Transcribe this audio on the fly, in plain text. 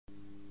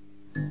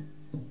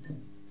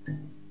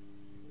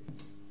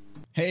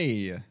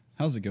Hey,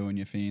 how's it going,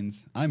 you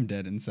fiends? I'm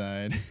dead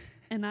inside.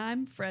 And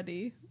I'm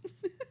Freddy.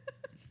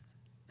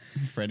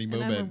 Freddy Bo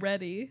And I'm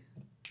ready.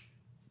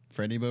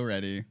 Freddy Bo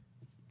ready.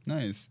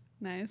 Nice.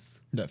 Nice.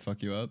 Did that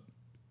fuck you up?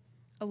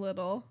 A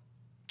little.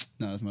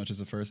 Not as much as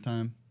the first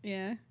time?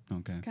 Yeah.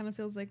 Okay. Kind of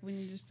feels like when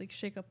you just like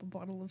shake up a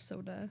bottle of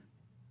soda,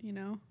 you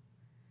know?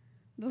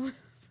 The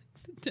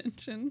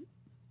tension.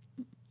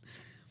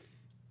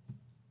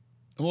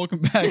 Welcome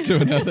back to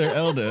another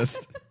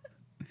Eldest.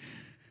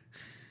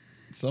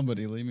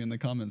 Somebody leave me in the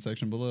comment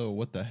section below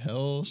what the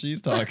hell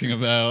she's talking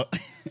about.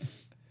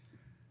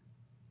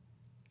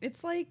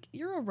 It's like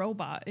you're a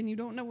robot and you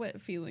don't know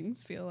what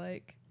feelings feel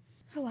like.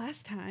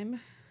 Last time.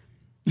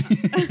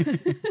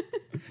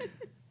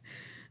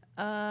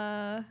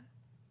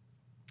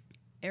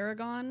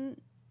 Eragon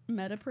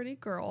met a pretty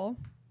girl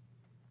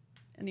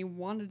and he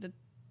wanted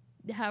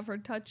to have her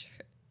touch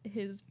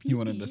his pee-pee. He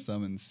wanted to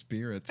summon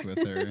spirits with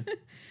her.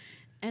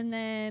 And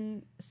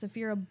then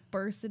Saphira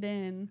bursted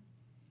in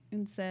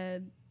and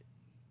said,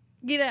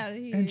 "Get out of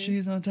here." And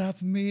she's on top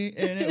of me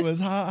and it was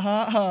hot,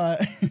 hot,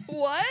 hot.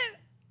 What?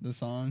 The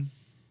song?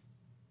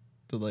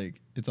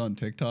 It's on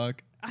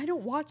TikTok. I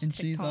don't watch And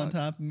TikTok. she's on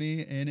top of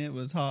me and it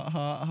was hot,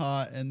 hot,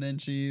 hot. And then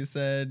she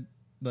said,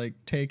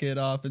 take it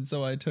off. And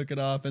so I took it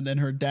off. And then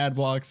her dad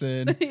walks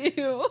in.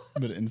 Ew.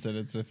 But instead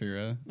it's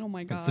Saphira. Oh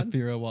my But god.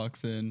 Saphira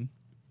walks in.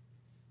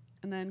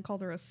 And then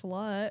called her a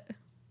slut.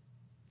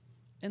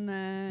 And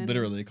then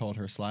Literally called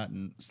her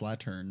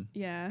slattern.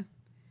 yeah.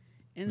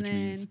 And which then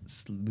means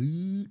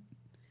sloot.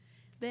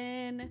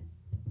 Then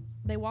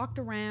they walked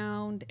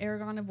around.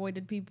 Eragon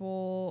avoided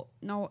people.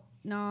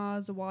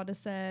 Zawada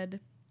said,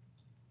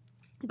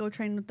 "Go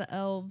train with the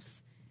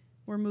elves.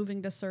 We're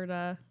moving to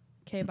Serta.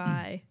 Okay,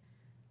 bye."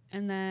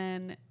 And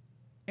then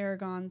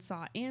Eragon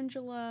saw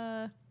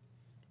Angela.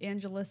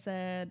 Angela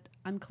said,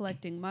 "I'm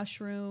collecting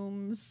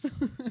mushrooms."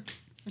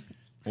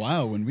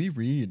 Wow, when we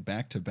read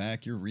back to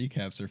back, your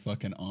recaps are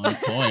fucking on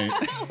point.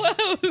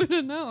 Wow, who'd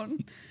have known?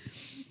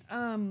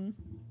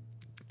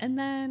 And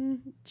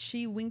then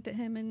she winked at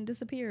him and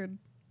disappeared.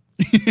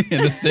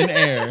 In the thin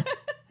air.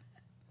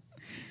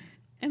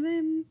 And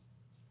then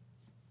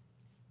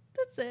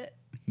that's it.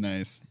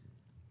 Nice.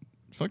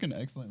 Fucking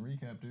excellent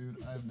recap,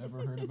 dude. I've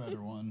never heard a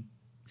better one.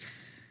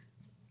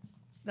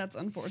 That's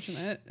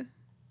unfortunate.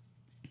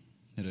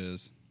 It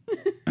is.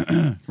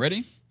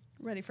 Ready?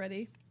 Ready,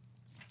 Freddy?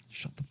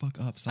 Shut the fuck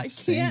up. Stop I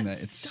saying can't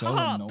that. It's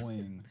stop. so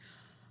annoying.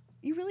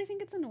 You really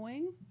think it's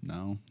annoying?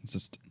 No,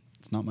 it's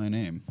not my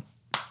name.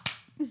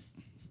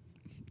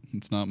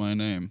 It's not my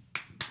name.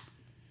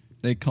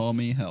 They call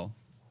me hell.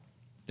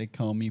 They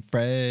call me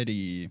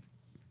Freddy.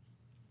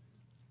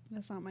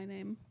 That's not my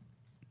name.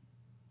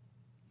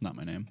 Not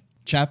my name.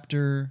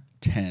 Chapter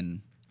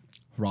 10.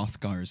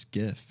 Hrothgar's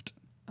Gift.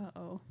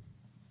 Uh-oh.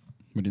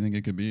 What do you think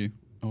it could be?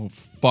 Oh,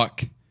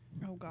 fuck.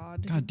 Oh,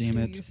 God. God damn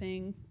Do it. your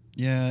thing.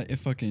 Yeah, it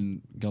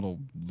fucking got all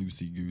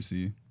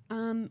loosey-goosey.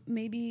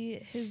 Maybe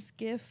his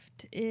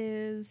gift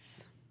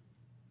is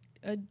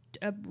a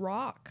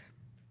rock.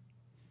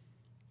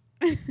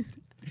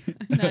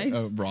 Nice.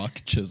 A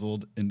rock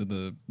chiseled into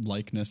the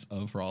likeness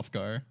of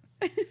Hrothgar.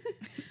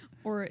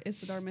 Or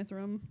Isidar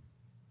Mithram.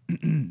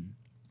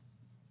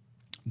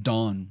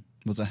 Dawn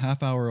was a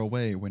half hour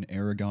away when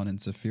Eragon and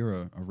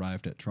Saphira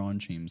arrived at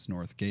Trondheim's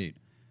north gate.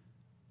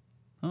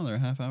 Oh, they're a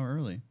half hour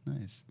early.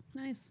 Nice.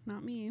 Nice.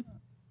 Not me.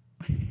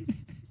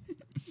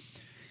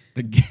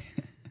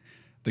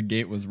 The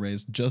gate was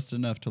raised just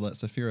enough to let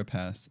Saphira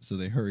pass, so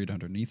they hurried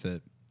underneath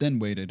it, then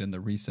waited in the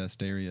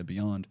recessed area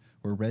beyond,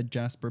 where red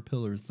jasper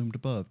pillars loomed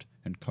above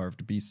and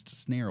carved beasts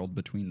snarled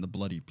between the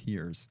bloody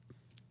piers.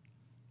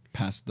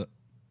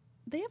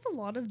 They have a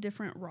lot of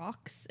different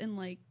rocks and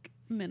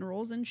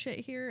minerals and shit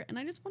here, and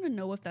I just want to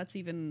know if that's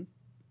even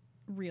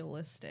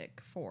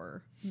realistic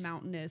for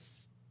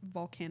mountainous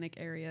volcanic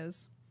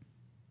areas.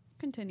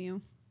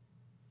 Continue.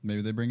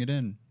 Maybe they bring it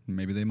in.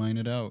 Maybe they mine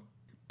it out.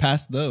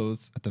 Past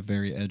those, at the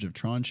very edge of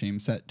Trondheim,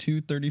 sat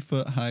two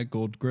 30-foot-high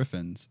gold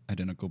griffins.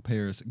 Identical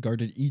pairs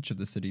guarded each of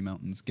the city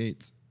mountain's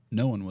gates.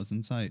 No one was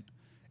in sight.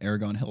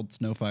 Eragon held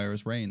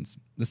Snowfire's reins.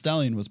 The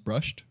stallion was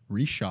brushed,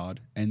 reshod,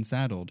 and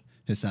saddled,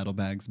 his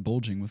saddlebags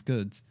bulging with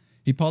goods.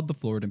 He pawed the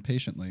floor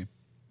impatiently.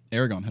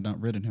 Eragon had not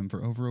ridden him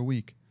for over a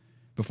week.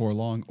 Before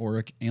long,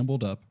 Auric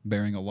ambled up,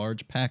 bearing a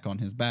large pack on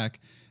his back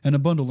and a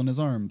bundle in his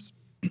arms.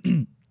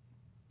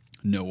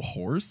 "No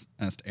horse?"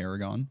 asked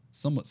Eragon,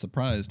 somewhat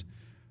surprised.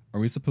 "Are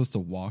we supposed to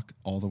walk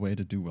all the way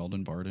to Do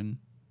Weldon Varden?"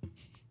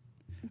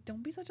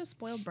 Don't be such a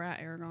spoiled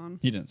brat, Eragon.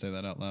 He didn't say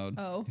that out loud.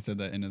 Oh. He said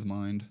that in his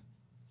mind.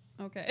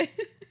 Okay.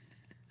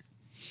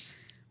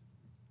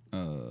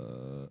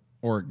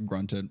 Auric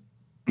grunted.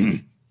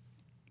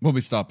 "We'll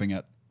be stopping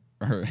at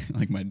her,"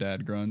 like my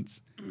dad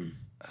grunts.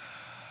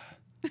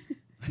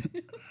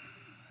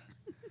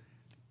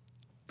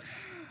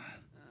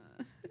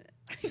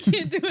 I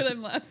can't do it.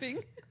 I'm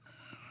laughing.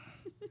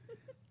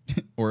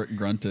 Auric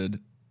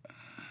grunted.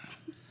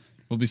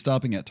 We'll be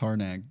stopping at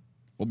Tarnag,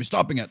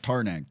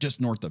 just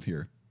north of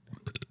here.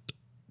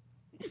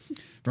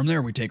 From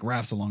there, we take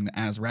rafts along the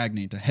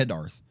Azragni to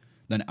Hedarth,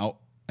 then out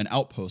an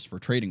outpost for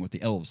trading with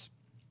the elves.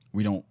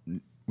 We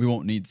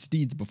won't need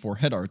steeds before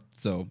Headart,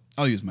 so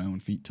I'll use my own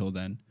feet till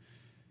then.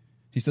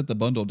 He set the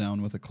bundle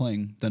down with a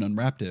clang, then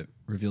unwrapped it,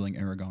 revealing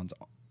Eragon's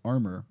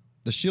armor.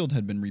 The shield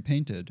had been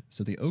repainted,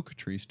 so the oak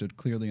tree stood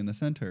clearly in the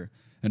center,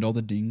 and all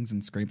the dings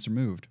and scrapes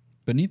removed.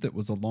 Beneath it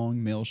was a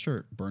long mail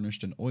shirt,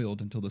 burnished and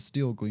oiled until the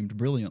steel gleamed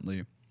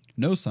brilliantly.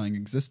 No sign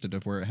existed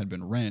of where it had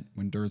been rent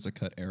when Durza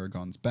cut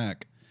Eragon's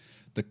back.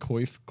 The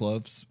coif,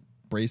 gloves,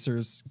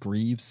 bracers,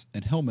 greaves,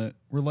 and helmet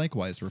were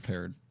likewise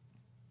repaired.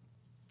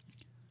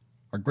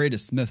 Our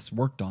greatest smiths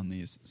worked on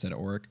these, said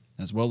Oric,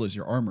 as well as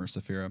your armor,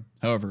 Saphira.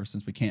 However,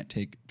 since we can't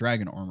take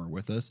dragon armor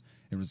with us,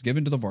 it was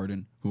given to the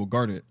Varden, who will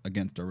guard it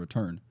against our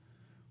return.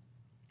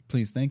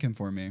 Please thank him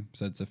for me,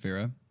 said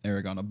Saphira.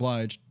 Eragon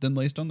obliged, then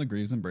laced on the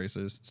greaves and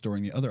bracers,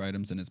 storing the other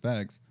items in his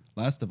bags.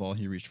 Last of all,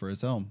 he reached for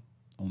his helm,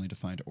 only to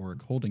find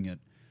Oric holding it.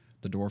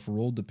 The dwarf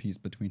rolled the piece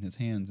between his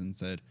hands and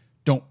said,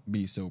 Don't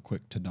be so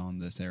quick to don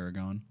this,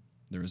 Eragon.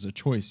 There is a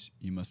choice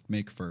you must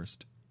make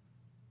first.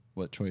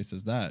 What choice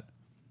is that?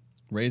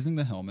 Raising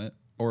the helmet,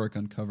 Oric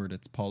uncovered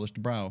its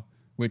polished brow,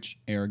 which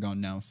Eragon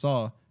now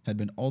saw had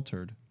been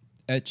altered.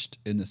 Etched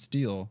in the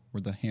steel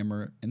were the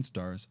hammer and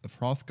stars of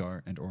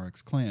Hrothgar and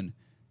Oric's clan,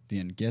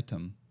 the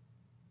Engetum.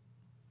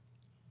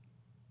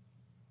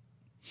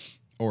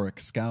 Oric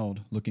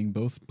scowled, looking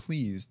both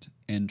pleased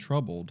and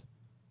troubled,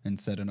 and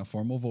said in a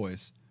formal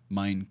voice,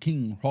 Mine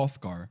King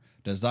Hrothgar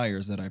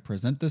desires that I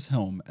present this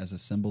helm as a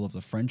symbol of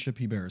the friendship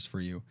he bears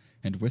for you,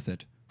 and with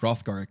it,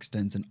 Hrothgar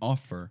extends an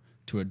offer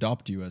to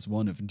adopt you as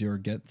one of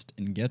Dirgetst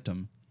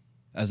Engetum,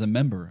 as a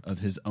member of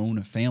his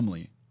own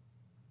family.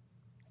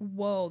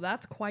 Whoa,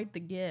 that's quite the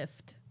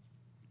gift.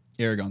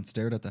 Eragon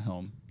stared at the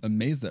helm,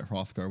 amazed that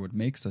Hrothgar would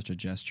make such a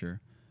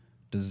gesture.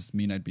 Does this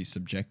mean I'd be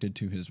subjected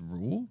to his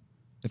rule?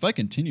 If I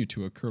continue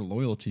to accrue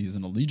loyalties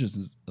and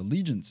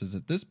allegiances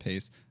at this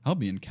pace, I'll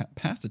be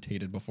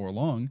incapacitated before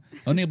long,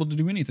 unable to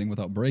do anything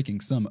without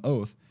breaking some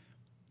oath.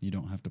 You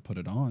don't have to put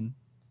it on,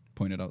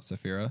 pointed out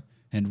Saphira,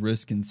 and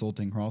risk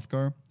insulting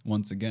Hrothgar.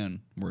 Once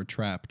again, we're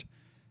trapped.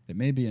 It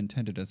may be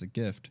intended as a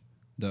gift,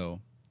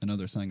 though,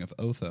 another sign of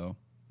Otho,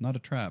 not a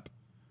trap.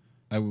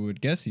 I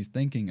would guess he's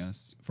thanking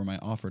us for my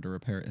offer to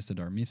repair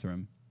Isidar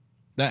Mithrim.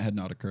 That had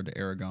not occurred to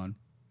Eragon,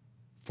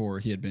 for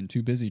he had been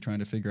too busy trying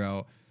to figure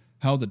out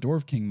how the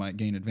Dwarf King might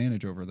gain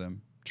advantage over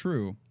them.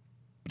 True,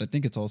 but I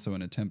think it's also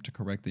an attempt to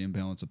correct the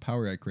imbalance of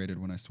power I created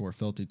when I swore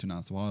fealty to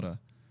Naswada.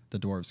 The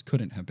dwarves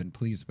couldn't have been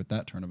pleased with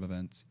that turn of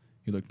events.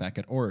 He looked back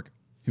at Oric,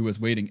 who was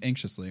waiting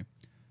anxiously.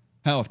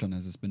 How often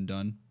has this been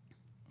done?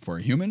 For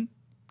a human?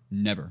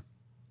 Never.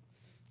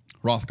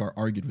 Hrothgar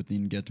argued with the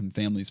Engetum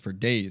families for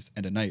days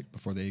and a night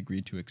before they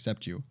agreed to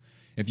accept you.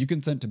 If you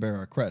consent to bear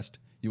our crest,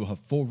 you will have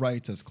full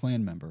rights as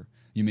clan member.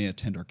 You may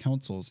attend our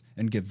councils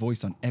and give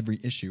voice on every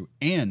issue,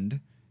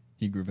 and,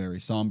 he grew very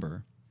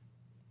somber,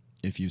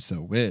 if you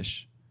so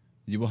wish,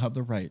 you will have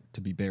the right to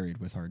be buried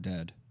with our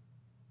dead.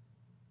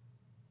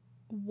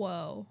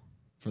 Whoa.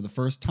 For the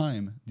first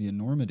time, the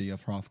enormity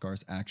of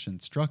Hrothgar's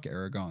action struck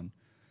Eragon.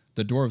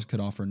 The dwarves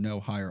could offer no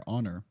higher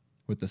honor.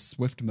 With a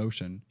swift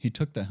motion, he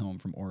took the helm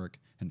from Oric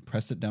and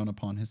pressed it down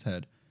upon his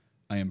head.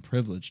 I am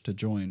privileged to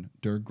join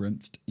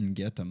Grimst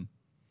Ingetum.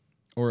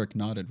 Oric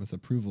nodded with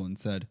approval and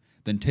said,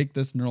 Then take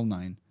this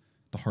Nirlnine,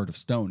 the heart of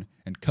stone,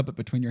 and cup it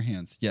between your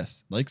hands.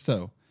 Yes, like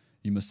so.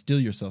 You must steel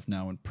yourself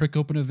now and prick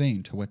open a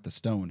vein to wet the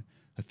stone.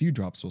 A few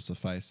drops will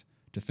suffice.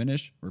 To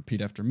finish,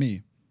 repeat after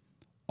me.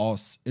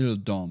 Os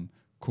ildom,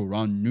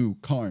 Kuran nu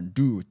karn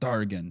du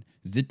thargen,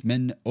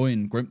 zitmen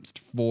oin grimst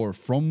for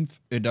fromf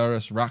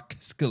idaris rak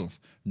skilf,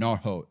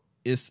 narho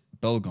is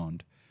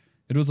belgond.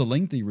 It was a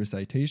lengthy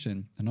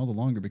recitation, and all the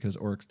longer because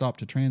Oric stopped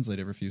to translate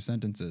every few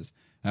sentences.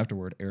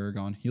 Afterward,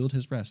 Eragon healed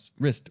his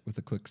wrist with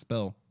a quick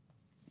spell.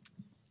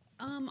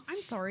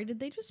 I'm sorry, did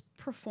they just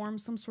perform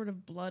some sort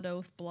of blood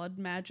oath, blood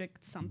magic,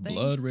 something?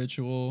 Blood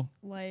ritual.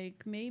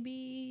 Like,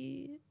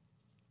 maybe,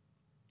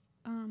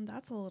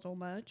 that's a little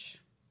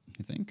much.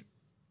 You think?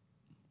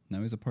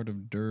 Now he's a part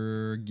of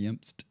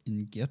Gimst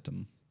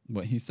Ingetum.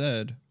 What he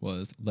said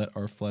was, Let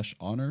our flesh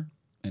honor,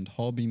 and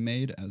hall be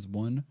made as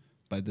one.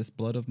 By this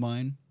blood of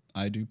mine,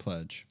 I do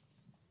pledge.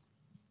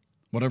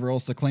 Whatever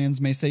else the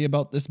clans may say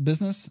about this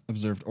business,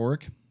 observed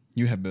Oric,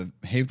 you have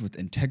behaved with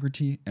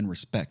integrity and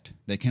respect.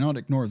 They cannot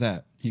ignore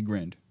that, he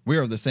grinned. We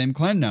are the same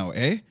clan now,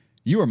 eh?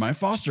 You are my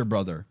foster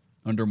brother.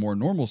 Under more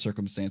normal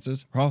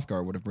circumstances,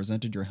 Hrothgar would have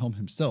presented your helm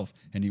himself,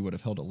 and he would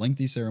have held a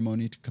lengthy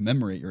ceremony to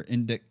commemorate your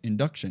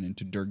induction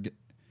into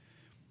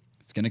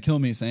It's going to kill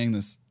me saying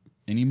this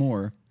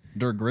anymore.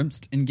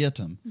 Grimst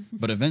Ingetum.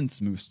 But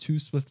events move too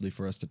swiftly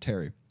for us to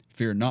tarry.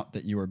 Fear not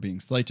that you are being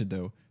slighted,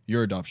 though.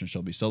 Your adoption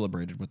shall be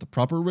celebrated with the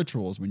proper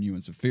rituals when you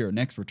and Saphira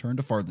next return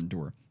to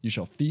Farthendur. You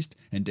shall feast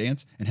and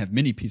dance and have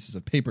many pieces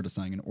of paper to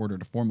sign in order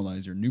to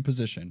formalize your new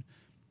position.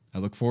 I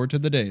look forward to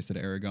the day, said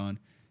Eragon.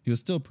 He was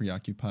still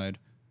preoccupied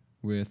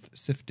with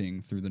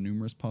sifting through the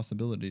numerous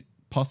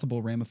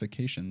possible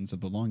ramifications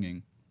of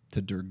belonging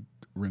to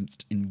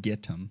Grimst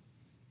Ingetum.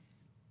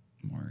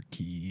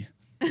 Marquis.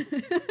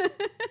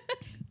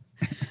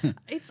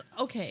 It's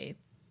okay.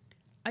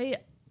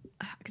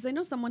 because I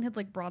know someone had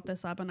like brought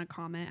this up in a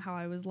comment, how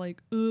I was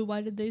like, "Ooh,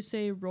 why did they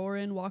say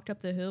Roran walked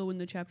up the hill when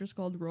the chapter's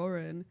called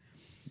Roran?"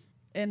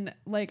 And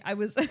like I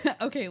was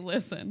okay,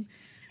 listen.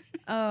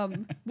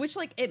 Which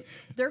like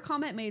their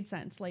comment made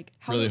sense. Like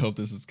I really hope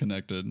this is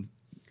connected.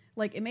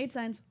 Like it made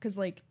sense because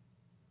like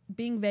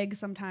being vague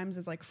sometimes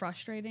is like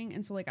frustrating,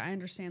 and so like I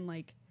understand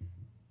like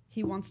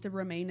he wants to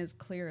remain as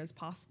clear as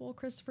possible,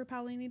 Christopher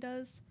Paolini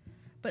does.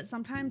 But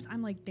sometimes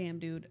I'm like, damn,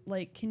 dude,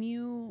 like, can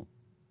you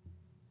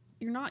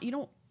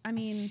don't, I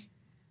mean.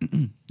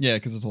 Yeah,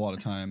 because it's a lot of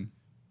time.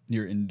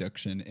 Your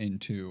induction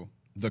into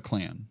the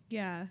clan.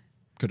 Yeah.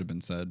 Could have been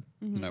said.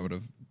 And I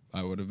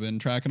would have been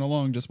tracking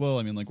along just well.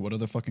 I mean, like, what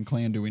other fucking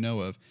clan do we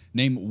know of?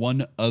 Name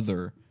one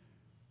other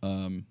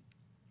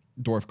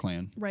dwarf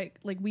clan. Right.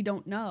 Like, we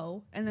don't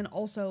know. And then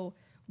also,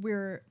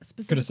 we're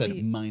specifically. Could have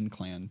said mine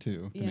clan,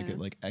 too, to make it,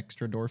 like,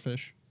 extra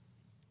dwarfish.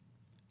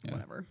 Yeah.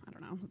 Whatever. I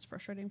don't know. It's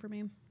frustrating for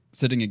me.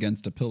 Sitting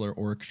against a pillar,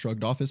 Oric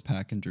shrugged off his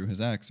pack and drew his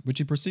axe, which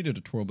he proceeded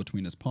to twirl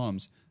between his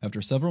palms.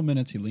 After several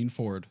minutes, he leaned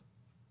forward,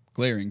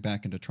 glaring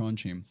back into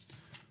Tronchim.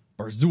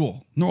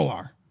 Barzul,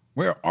 Norlar,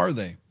 where are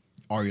they?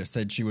 Arya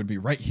said she would be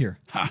right here.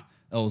 Ha!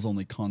 El's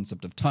only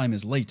concept of time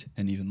is late,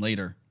 and even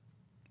later.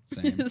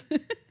 Same.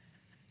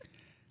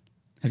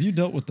 Have you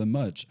dealt with them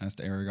much?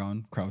 Asked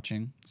Eragon,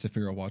 crouching.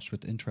 Saphira watched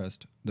with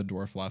interest. The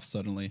dwarf laughed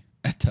suddenly.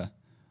 Etta.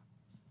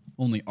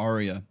 Only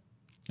Arya.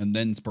 And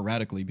then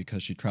sporadically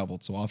because she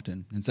traveled so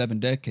often. In 7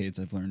 decades,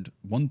 I've learned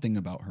one thing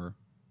about her.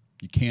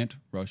 You can't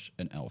rush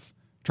an elf.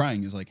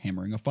 Trying is like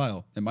hammering a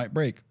file. It might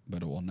break,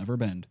 but it will never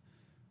bend.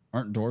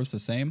 Aren't dwarves the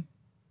same?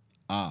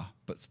 Ah,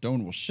 but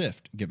stone will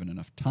shift given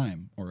enough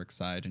time, Oric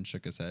sighed and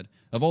shook his head.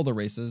 Of all the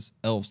races,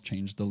 elves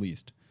change the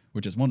least,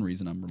 which is one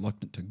reason I'm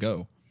reluctant to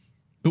go.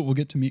 But we'll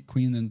get to meet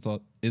Queen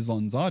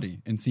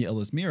Islanzadi and see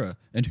Ellesmera,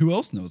 and who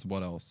else knows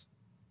what else?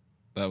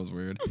 That was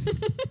weird.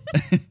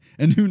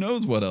 And who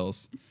knows what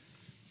else?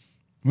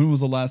 When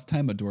was the last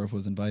time a dwarf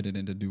was invited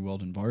into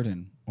Duwelden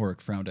Varden? Oric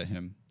frowned at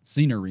him.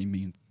 Scenery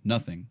means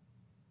nothing.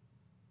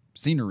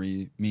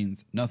 Scenery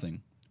means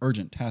nothing.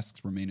 Urgent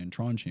tasks remain in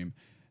Tronchim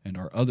and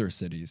our other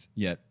cities,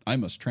 yet I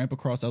must tramp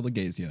across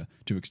Allegasia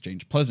to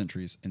exchange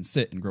pleasantries and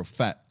sit and grow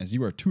fat as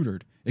you are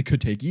tutored. It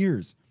could take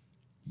years.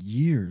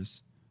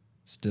 Years.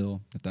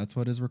 Still, if that's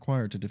what is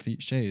required to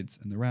defeat Shades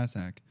and the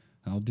Razak,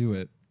 I'll do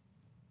it.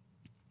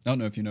 I don't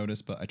know if you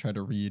noticed, but I try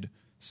to read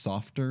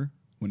softer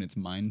when it's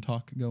mind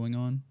talk going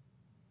on.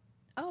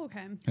 Oh,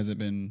 okay. Has it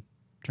been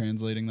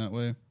translating that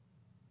way?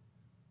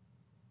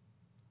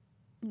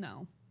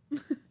 No.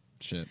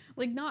 Shit.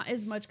 Like, not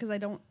as much because I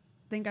don't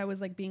think I was,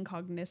 like, being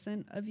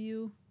cognizant of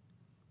you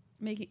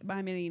making...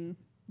 I mean,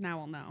 now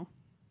I'll know.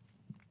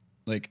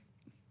 Like,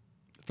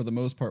 for the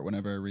most part,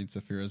 whenever I read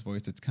Saphira's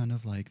voice, it's kind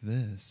of like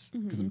this.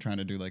 Because I'm trying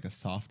to do, like, a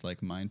soft,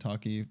 like, mind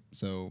talky.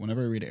 So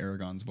whenever I read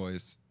Eragon's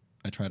voice,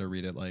 I try to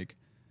read it like,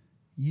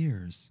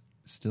 years.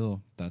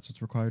 Still, that's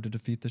what's required to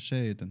defeat the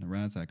Shade and the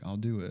Razak. I'll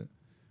do it.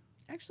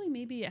 Actually,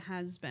 maybe it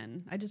has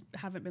been. I just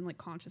haven't been, like,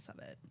 conscious of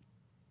it.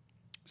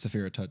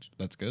 Saphira touched...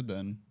 That's good,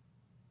 then.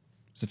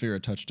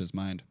 Saphira touched his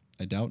mind.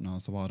 I doubt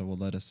Nasawada will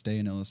let us stay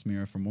in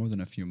Ellesmera for more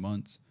than a few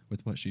months.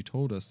 With what she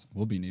told us,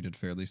 we'll be needed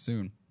fairly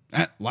soon.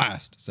 At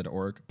last, said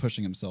Oric,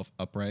 pushing himself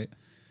upright.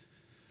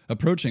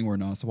 Approaching were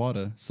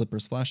Nasawada,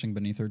 slippers flashing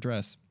beneath her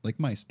dress, like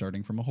mice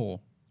darting from a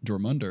hole.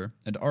 Jormungandr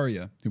and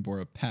Arya, who bore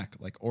a pack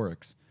like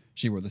Oric's.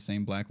 She wore the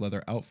same black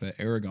leather outfit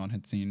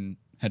Eragon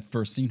had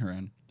first seen her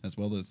in, as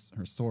well as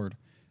her sword.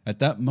 At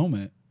that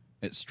moment,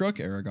 it struck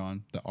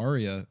Eragon that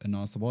Arya and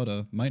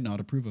Nasawada might not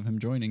approve of him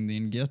joining the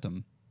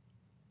Ingietum.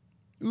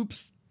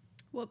 Oops.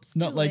 Whoops.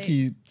 Not like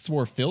he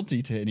swore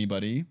fealty to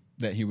anybody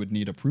that he would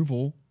need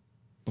approval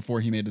before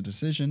he made a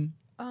decision.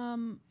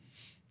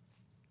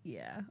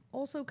 Yeah.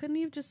 Also, couldn't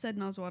he have just said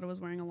Nasawada was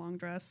wearing a long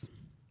dress?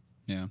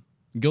 Yeah.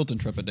 Guilt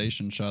and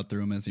trepidation shot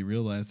through him as he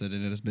realized that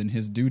it has been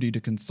his duty to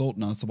consult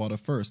Nasawada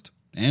first.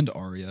 And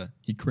Arya.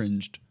 He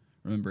cringed,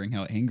 remembering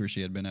how angry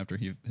she had been after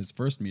his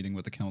first meeting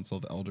with the Council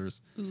of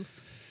Elders.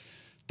 Oof.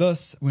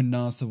 Thus, when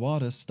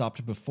Nasawada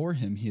stopped before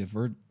him,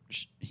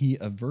 he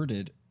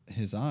averted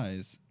his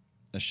eyes,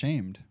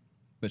 ashamed.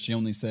 But she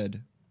only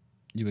said,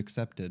 "You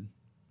accepted."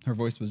 Her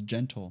voice was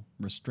gentle,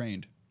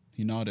 restrained.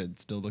 He nodded,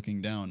 still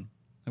looking down.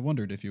 I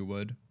wondered if you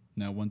would.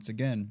 Now, once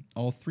again,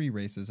 all 3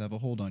 races have a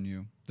hold on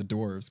you. The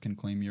dwarves can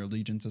claim your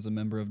allegiance as a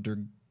member of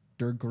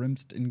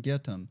Grimst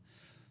Ingietum.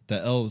 The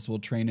elves will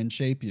train and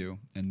shape you,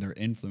 and their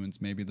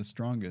influence may be the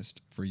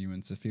strongest, for you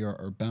and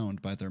Saphira are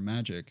bound by their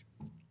magic.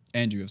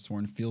 And you have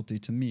sworn fealty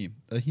to me,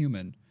 a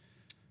human.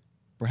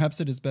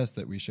 Perhaps it is best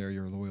that we share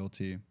your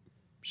loyalty.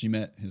 She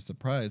met his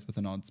surprise with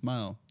an odd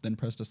smile, then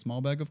pressed a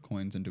small bag of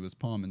coins into his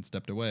palm and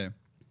stepped away.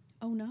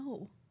 Oh,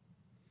 no.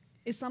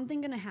 Is something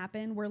going to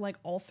happen where, like,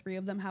 all 3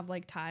 of them have,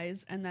 like,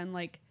 ties, and then,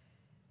 like,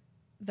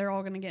 they're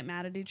all going to get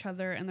mad at each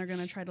other, and they're going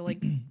to try to,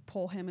 like,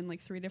 pull him in,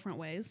 like, 3 different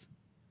ways?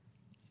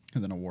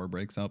 And then a war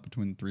breaks out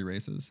between 3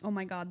 races. Oh,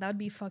 my God. That would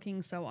be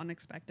fucking so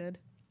unexpected.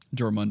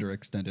 Jormungandr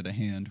extended a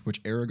hand,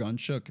 which Eragon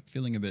shook,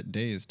 feeling a bit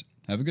dazed.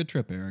 Have a good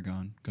trip,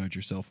 Eragon. Guard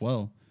yourself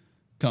well.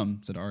 Come,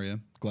 said Arya,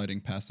 gliding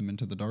past him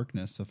into the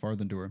darkness of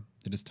Farthendur.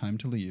 It is time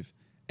to leave.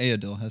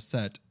 Eadil has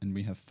set, and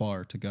we have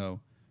far to go.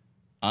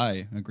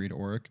 Aye, agreed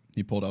Oric.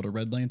 He pulled out a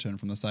red lantern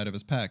from the side of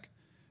his pack.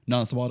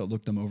 Naswada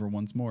looked them over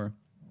once more.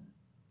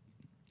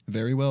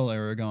 Very well,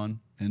 Eragon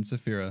and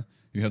Saphira.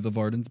 You have the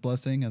Varden's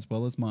blessing as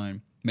well as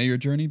mine. May your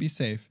journey be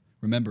safe.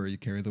 Remember, you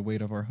carry the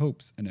weight of our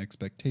hopes and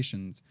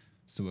expectations,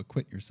 so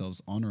acquit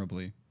yourselves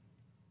honorably.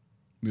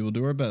 We will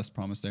do our best,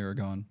 promised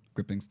Eragon.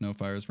 Gripping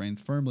Snowfire's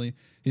reins firmly,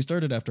 he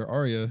started after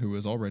Arya, who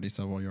was already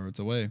several yards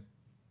away.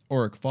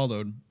 Oric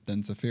followed,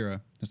 then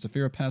Saphira. As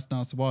Saphira passed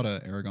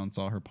Naswada, Eragon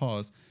saw her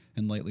pause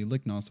and lightly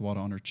licked Naswada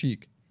on her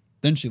cheek.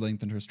 Then she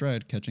lengthened her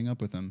stride, catching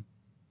up with him.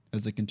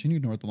 As they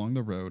continued north along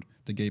the road,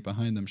 the gate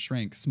behind them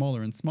shrank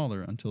smaller and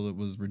smaller until it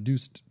was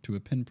reduced to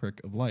a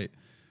pinprick of light,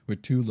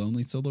 with two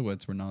lonely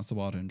silhouettes where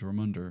Naswada and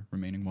Jormungandr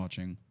remaining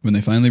watching. When they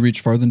finally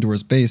reached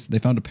Farthendur's base, they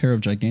found a pair of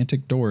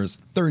gigantic doors,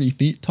 30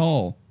 feet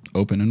tall,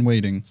 open and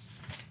waiting.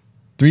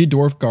 3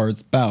 dwarf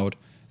guards bowed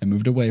and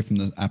moved away from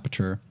the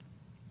aperture.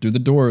 Through the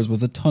doors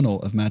was a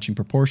tunnel of matching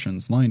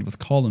proportions, lined with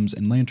columns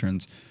and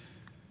lanterns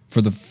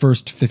for the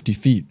first 50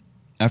 feet.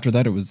 After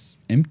that it was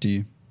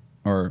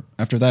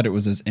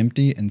as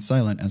empty and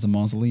silent as a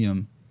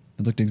mausoleum.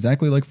 It looked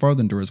exactly like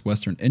Farthendur's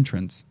western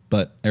entrance,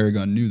 but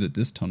Eragon knew that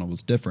this tunnel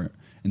was different.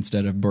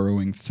 Instead of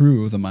burrowing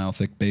through the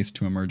mile-thick base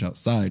to emerge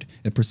outside,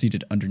 it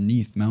proceeded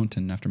underneath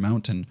mountain after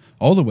mountain,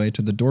 all the way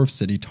to the dwarf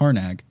city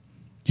Tarnag.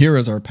 Here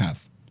is our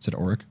path, said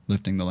Oric,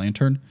 lifting the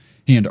lantern.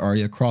 He and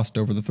Arya crossed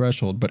over the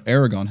threshold, but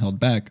Eragon held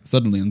back,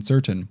 suddenly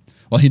uncertain.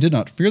 While he did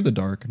not fear the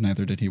dark,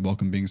 neither did he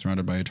welcome being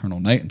surrounded by eternal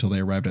night until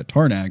they arrived at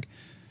Tarnag.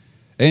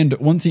 And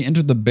once he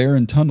entered the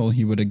barren tunnel,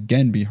 he would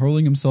again be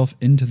hurling himself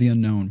into the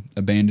unknown,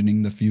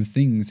 abandoning the few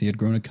things he had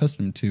grown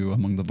accustomed to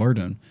among the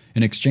Varden,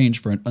 in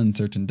exchange for an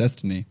uncertain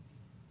destiny.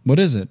 What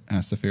is it?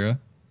 Asked Saphira.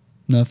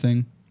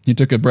 Nothing. He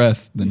took a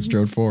breath, then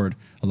strode forward,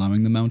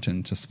 allowing the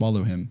mountain to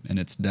swallow him in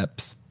its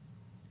depths.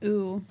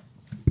 Ooh.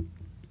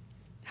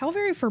 How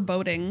very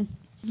foreboding.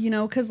 You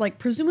know, because, like,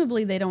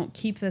 presumably they don't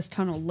keep this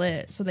tunnel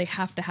lit, so they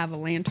have to have a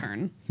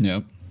lantern.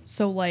 Yep.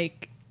 So,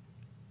 like,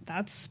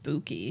 that's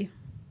spooky.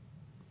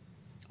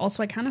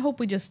 Also, I kind of hope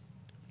we just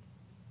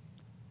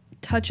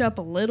touch up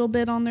a little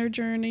bit on their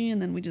journey,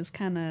 and then we just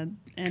kind of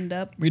end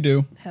up... We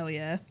do. Hell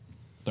yeah.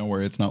 Don't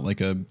worry, it's not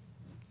like a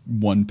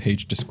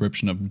one-page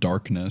description of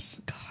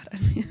darkness. God, I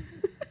mean...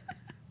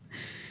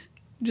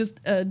 Just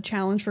a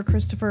challenge for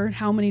Christopher.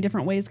 How many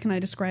different ways can I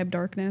describe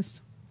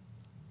darkness?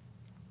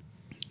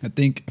 I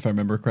think, if I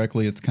remember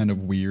correctly, it's kind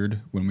of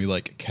weird when we,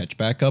 like, catch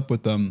back up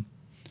with them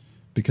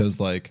because,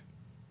 like,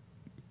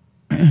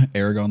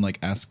 Eragon, like,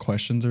 asks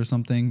questions or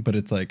something, but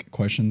it's, like,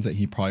 questions that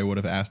he probably would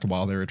have asked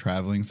while they were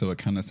traveling, so it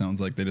kind of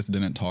sounds like they just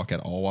didn't talk at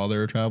all while they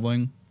were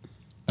traveling.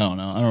 I don't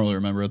know. I don't really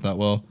remember it that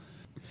well.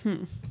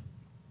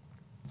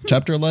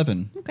 Chapter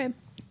 11. Okay.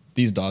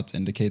 These dots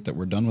indicate that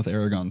we're done with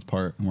Eragon's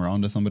part and we're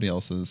on to somebody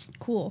else's.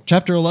 Cool.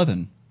 Chapter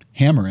 11.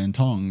 Hammer and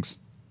Tongs.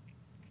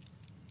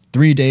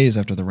 3 days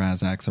after the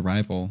Razak's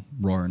arrival,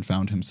 Roran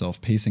found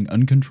himself pacing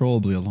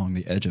uncontrollably along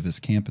the edge of his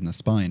camp in the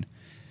spine.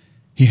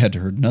 He had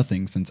heard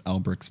nothing since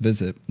Albric's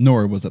visit,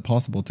 nor was it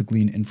possible to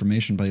glean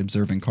information by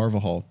observing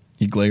Carvahall.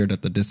 He glared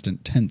at the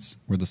distant tents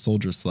where the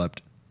soldiers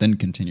slept, then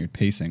continued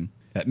pacing.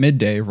 At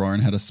midday,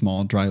 Roran had a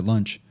small, dry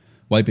lunch.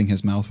 Wiping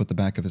his mouth with the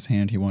back of his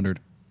hand, he wondered,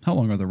 how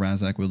long are the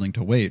Razak willing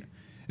to wait?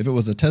 If it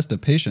was a test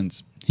of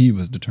patience, he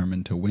was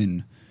determined to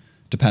win.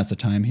 To pass the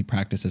time, he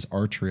practiced his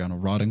archery on a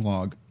rotting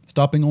log,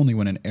 stopping only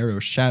when an arrow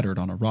shattered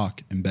on a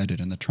rock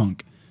embedded in the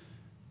trunk.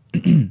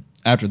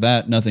 After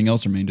that, nothing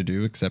else remained to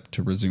do except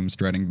to resume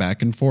striding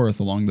back and forth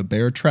along the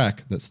bare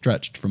track that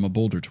stretched from a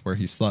boulder to where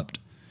he slept.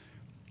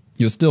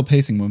 He was still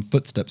pacing when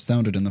footsteps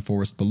sounded in the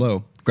forest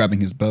below.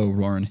 Grabbing his bow,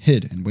 Roran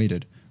hid and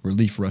waited.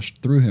 Relief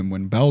rushed through him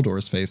when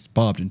Baldor's face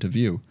bobbed into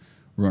view.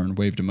 Roran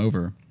waved him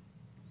over.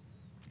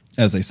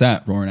 As they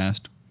sat, Roran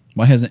asked,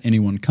 "Why hasn't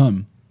anyone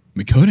come?"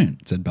 "We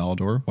couldn't," said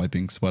Baldor,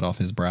 wiping sweat off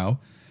his brow.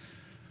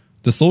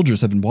 "The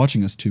soldiers have been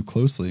watching us too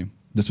closely.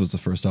 This was the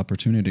first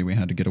opportunity we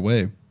had to get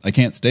away. I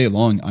can't stay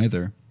long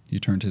either." He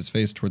turned his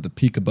face toward the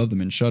peak above them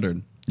and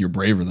shuddered. "You're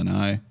braver than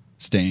I.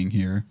 Staying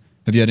here.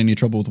 Have you had any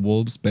trouble with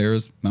wolves,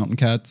 bears, mountain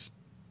cats?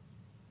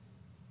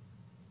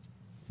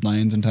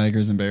 Lions and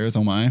tigers and bears?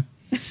 Oh my."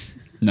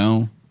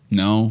 No.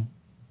 No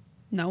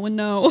and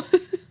no.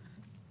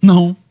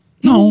 No.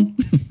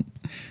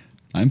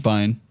 I'm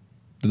fine.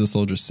 Did the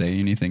soldiers say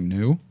anything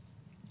new?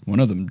 One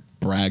of them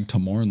bragged to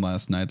Morn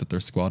last night that their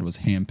squad was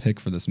handpicked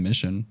for this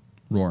mission.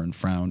 Roran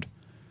frowned.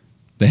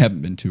 They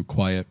haven't been too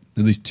quiet.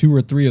 At least 2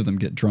 or 3 of them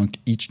get drunk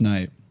each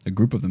night. A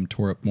group of them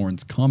tore up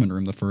Morn's common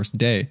room the first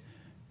day.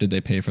 Did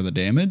they pay for the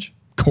damage?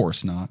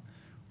 Course not.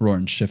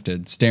 Roran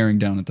shifted, staring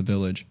down at the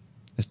village.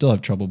 I still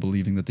have trouble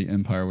believing that the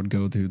Empire would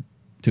go to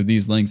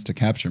these lengths to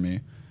capture me.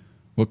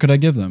 What could I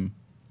give them?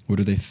 What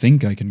do they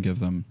think I can give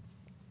them?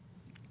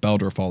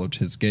 Baldur followed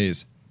his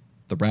gaze.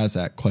 The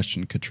Razak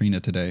questioned Katrina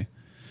today.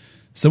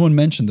 Someone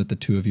mentioned that the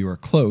 2 of you are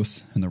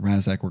close, and the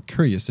Razak were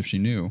curious if she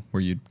knew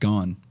where you'd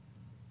gone.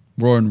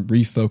 Roran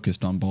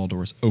refocused on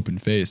Baldor's open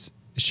face.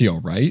 Is she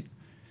all right?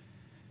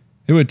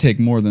 It would take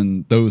more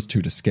than those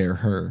two to scare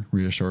her,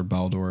 reassured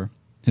Baldur.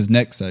 His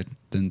next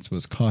sentence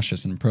was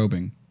cautious and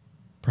probing.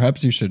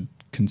 Perhaps you should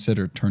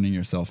consider turning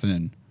yourself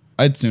in.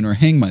 I'd sooner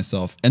hang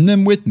myself, and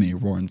them with me.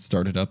 Roran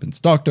started up and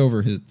stalked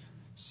over his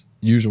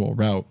usual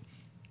route,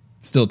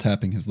 still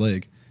tapping his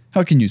leg.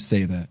 How can you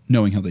say that,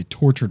 knowing how they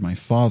tortured my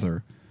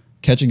father?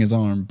 Catching his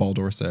arm,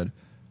 Baldur said,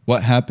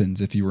 what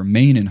happens if you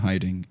remain in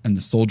hiding and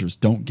the soldiers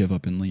don't give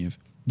up and leave?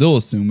 They'll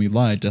assume we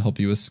lied to help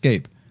you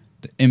escape.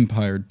 The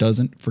Empire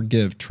doesn't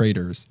forgive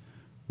traitors.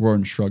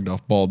 Roran shrugged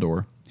off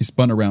Baldur. He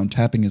spun around,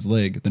 tapping his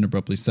leg, then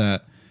abruptly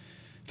sat.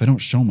 If I don't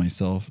show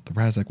myself, the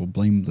Razak will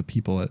blame the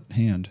people at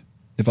hand.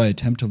 If I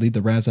attempt to lead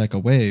the Razak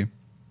away...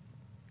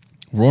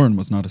 Roran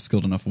was not a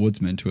skilled enough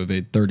woodsman to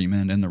evade 30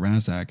 men and the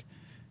Razak.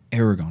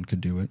 Eragon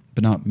could do it,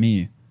 but not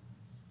me.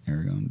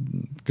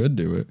 Eragon could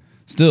do it.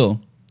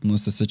 Still,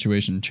 unless the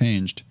situation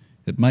changed,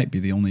 it might be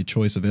the only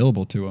choice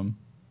available to him.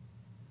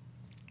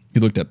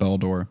 He looked at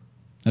Baldur.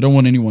 I don't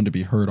want anyone to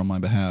be hurt on my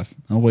behalf.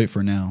 I'll wait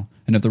for now.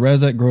 And if the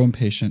Razak grow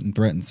impatient and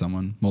threaten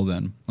someone, well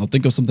then, I'll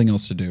think of something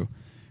else to do.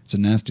 It's a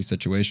nasty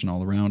situation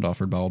all around,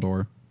 offered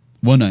Baldur.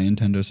 One I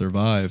intend to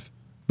survive.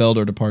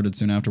 Baldur departed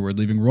soon afterward,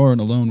 leaving Roran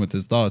alone with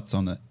his thoughts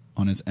on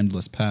his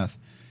endless path.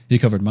 He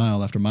covered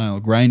mile after mile,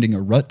 grinding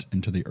a rut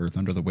into the earth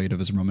under the weight of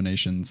his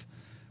ruminations.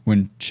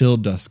 When chill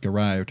dusk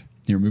arrived,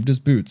 he removed his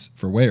boots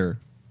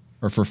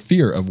for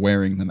fear of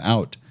wearing them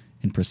out,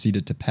 and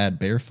proceeded to pad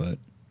barefoot.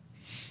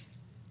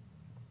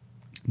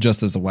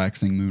 Just as the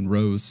waxing moon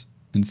rose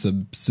and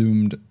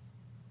subsumed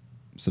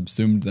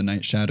the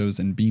night shadows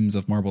and beams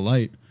of marble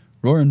light,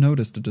 Roran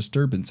noticed a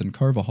disturbance in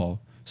Carvahall.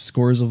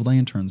 Scores of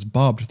lanterns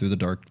bobbed through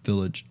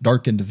the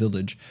darkened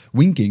village,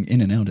 winking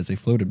in and out as they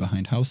floated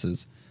behind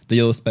houses. The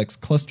yellow specks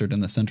clustered in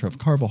the center of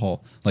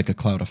Carvahall like a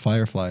cloud of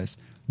fireflies,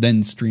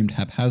 then streamed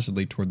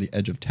haphazardly toward the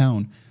edge of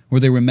town,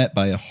 where they were met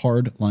by a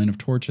hard line of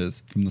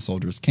torches from the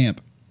soldiers'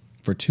 camp.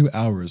 For 2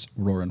 hours,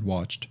 Roran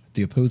watched.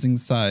 The opposing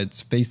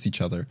sides face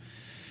each other,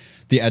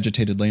 the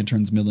agitated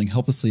lanterns milling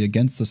helplessly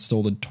against the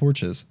stolid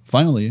torches.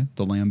 Finally,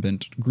 the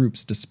lambent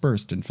groups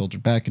dispersed and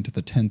filtered back into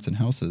the tents and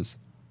houses.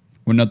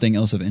 When nothing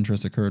else of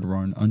interest occurred,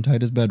 Roran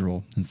untied his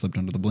bedroll and slipped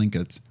under the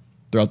blankets.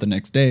 Throughout the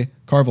next day,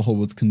 Carvahall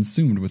was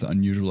consumed with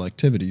unusual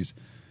activity.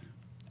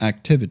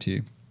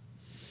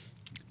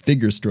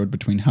 Figures strode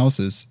between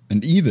houses,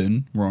 and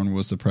even, Roran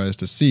was surprised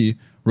to see,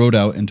 rode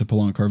out into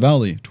Palancar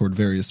Valley toward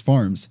various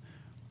farms.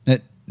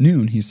 At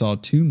noon, he saw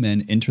 2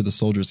 men enter the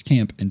soldiers'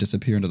 camp and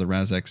disappear into the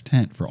Razak's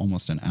tent for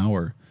almost an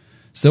hour.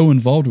 So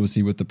involved was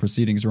he with the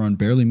proceedings, Roran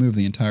barely moved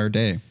the entire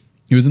day.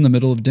 He was in the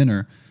middle of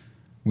dinner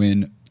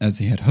when, as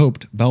he had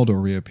hoped, Baldur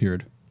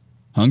reappeared.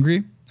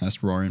 Hungry?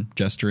 Asked Roran,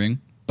 gesturing.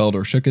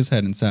 Baldur shook his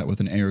head and sat with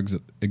an air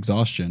of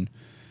exhaustion.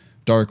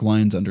 Dark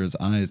lines under his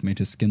eyes made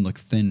his skin look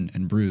thin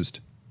and bruised.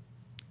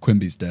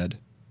 Quimby's dead.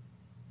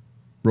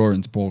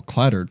 Roran's bowl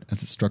clattered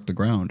as it struck the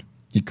ground.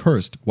 He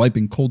cursed,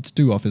 wiping cold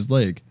stew off his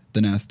leg,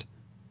 then asked,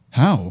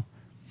 How?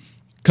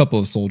 A couple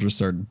of soldiers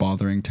started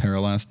bothering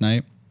Tara last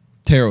night.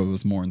 Tara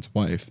was Morin's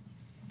wife.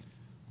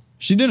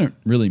 She didn't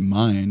really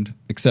mind,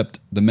 except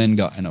the men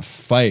got in a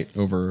fight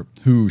over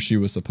who she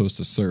was supposed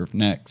to serve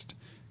next.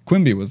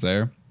 Quimby was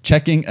there,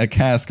 checking a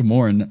cask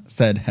Morin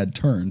said had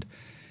turned,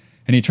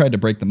 and he tried to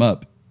break them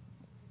up.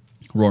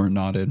 Roran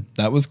nodded.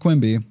 That was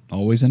Quimby,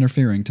 always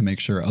interfering to make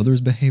sure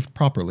others behaved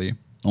properly.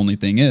 Only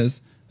thing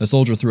is, a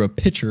soldier threw a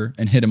pitcher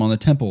and hit him on the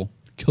temple,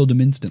 killed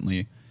him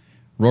instantly.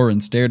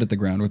 Roran stared at the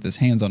ground with his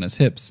hands on his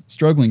hips,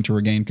 struggling to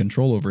regain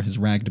control over his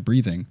ragged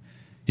breathing.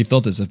 He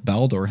felt as if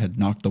Baldur had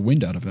knocked the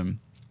wind out of him.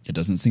 It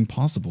doesn't seem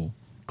possible.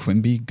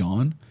 Quimby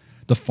gone?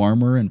 The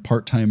farmer and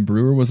part-time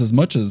brewer was as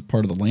much as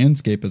part of the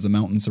landscape as the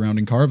mountains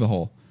surrounding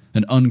Carvahall,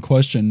 an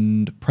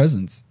unquestioned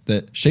presence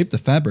that shaped the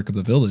fabric of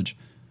the village.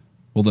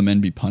 Will the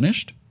men be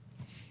punished?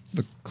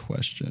 The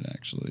question,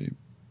 actually.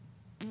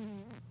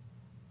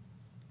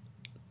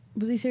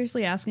 Was he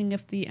seriously asking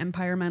if the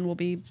Empire men will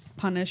be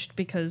punished?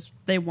 Because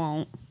they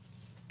won't.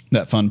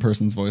 That fun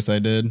person's voice I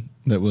did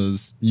that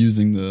was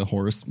using the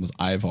horse was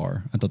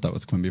Ivar. I thought that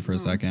was Quimby for a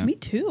second. Me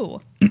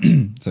too.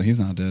 So he's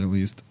not dead, at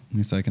least. At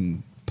least I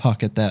can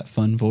pocket that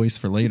fun voice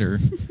for later.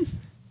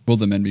 Will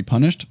the men be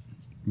punished?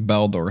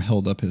 Baldur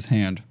held up his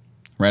hand.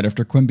 Right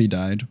after Quimby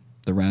died,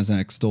 the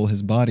Razak stole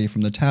his body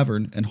from the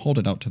tavern and hauled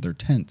it out to their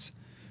tents.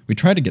 We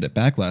tried to get it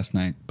back last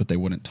night, but they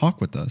wouldn't talk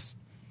with us.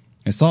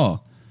 I saw.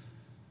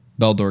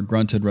 Baldur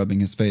grunted, rubbing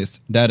his face.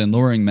 Dad and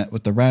Loring met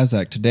with the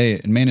Razak today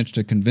and managed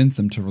to convince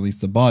them to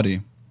release the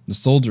body. The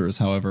soldiers,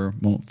 however,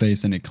 won't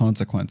face any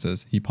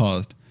consequences. He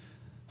paused.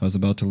 I was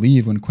about to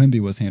leave when Quimby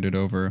was handed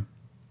over.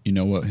 You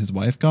know what his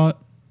wife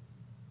got?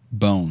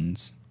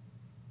 Bones.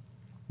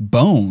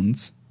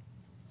 Bones?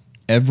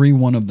 Every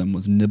one of them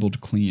was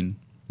nibbled clean.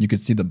 You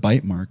could see the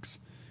bite marks,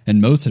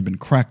 and most had been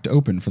cracked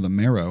open for the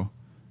marrow.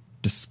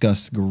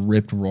 Disgust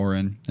gripped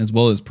Roran, as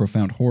well as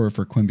profound horror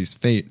for Quimby's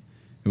fate.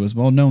 It was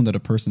well known that a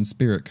person's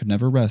spirit could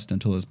never rest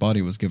until his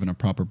body was given a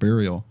proper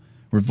burial.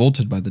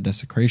 Revolted by the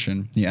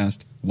desecration, he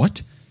asked,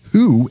 What?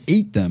 Who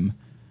ate them?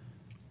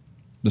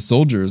 The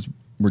soldiers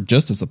were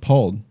just as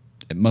appalled.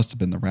 It must have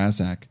been the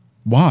Razak.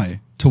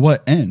 Why? To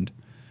what end?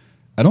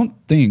 I don't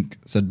think,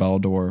 said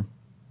Baldur,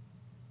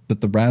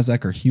 that the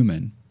Razak are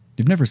human.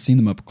 You've never seen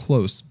them up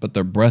close, but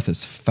their breath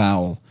is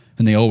foul,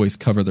 and they always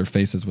cover their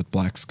faces with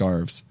black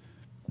scarves.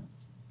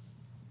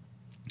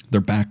 Their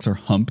backs are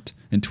humped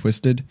and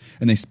twisted,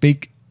 and they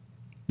speak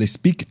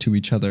to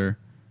each other,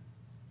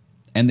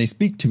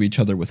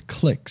 with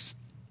clicks.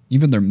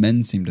 Even their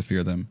men seem to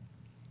fear them.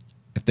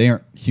 If they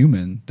aren't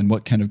human, then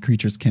what kind of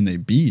creatures can they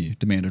be?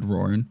 Demanded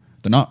Roran.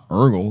 They're not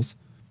Urgles.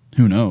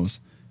 Who knows?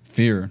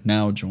 Fear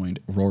now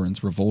joined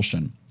Roran's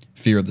revulsion.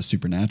 Fear of the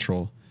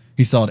supernatural.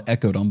 He saw it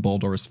echoed on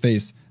Baldur's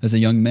face as the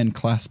young men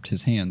clasped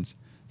his hands.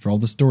 For all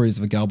the stories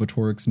of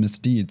Galbatorix's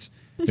misdeeds,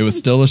 it was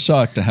still a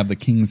shock to have the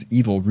king's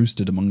evil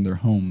roosted among their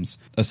homes.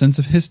 A sense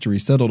of history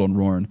settled on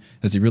Roran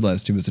as he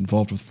realized he was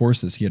involved with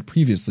forces he had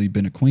previously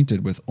been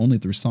acquainted with only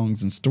through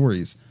songs and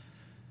stories.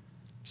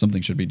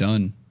 Something should be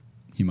done,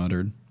 he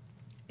muttered.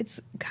 It's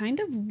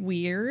kind of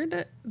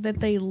weird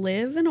that they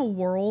live in a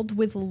world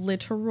with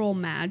literal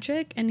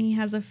magic and he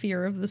has a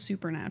fear of the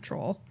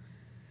supernatural.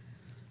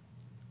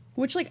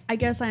 Which, like, I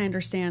guess I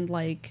understand,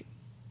 like,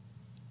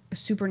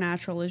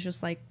 supernatural is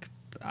just, like,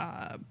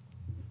 I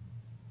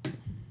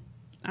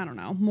don't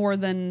know, more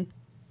than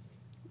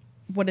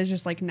what is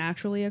just, like,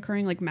 naturally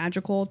occurring, like,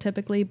 magical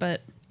typically,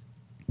 but...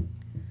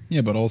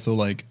 Yeah, but also,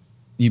 like,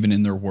 even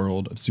in their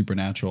world of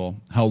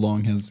supernatural, how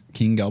long has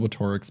King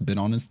Galbatorix been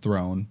on his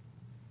throne?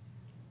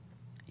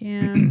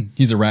 Yeah.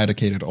 He's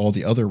eradicated all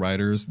the other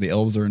riders. The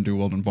elves are in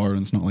Duwald and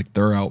Varden. It's not like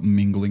they're out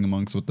mingling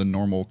amongst with the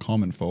normal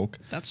common folk.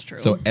 That's true.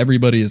 So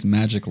everybody is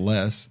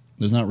magic-less.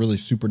 There's not really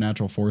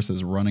supernatural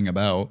forces running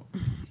about.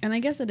 And I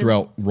guess it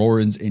throughout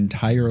Roran's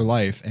entire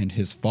life and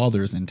his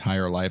father's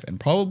entire life and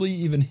probably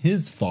even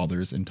his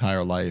father's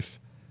entire life.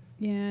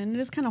 Yeah, and it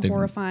is kind of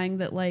horrifying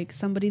that, like,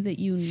 somebody that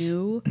you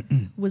knew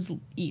was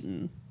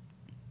eaten.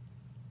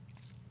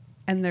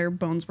 And their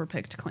bones were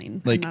picked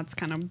clean. Like, and that's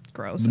kind of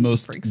gross. The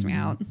most freaks me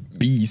out.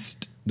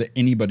 Beast that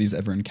anybody's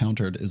ever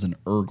encountered is an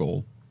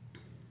Urgle.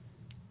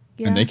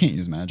 Yeah. And they can't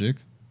use magic.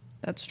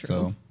 That's true.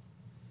 So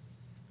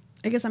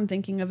I guess I'm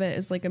thinking of it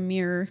as like a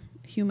mere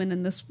human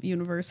in this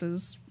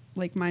universe's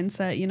like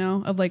mindset, you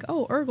know, of like,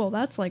 oh, Urgle,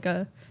 that's like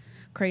a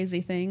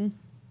crazy thing.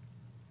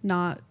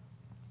 Not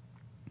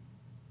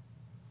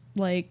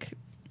like,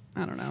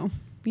 I don't know.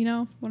 You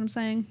know what I'm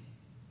saying?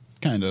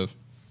 Kind of.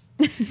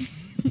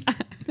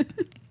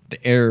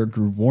 The air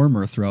grew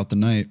warmer throughout the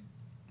night,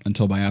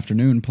 until by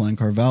afternoon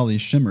Palancar Valley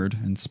shimmered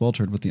and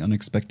sweltered with the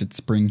unexpected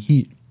spring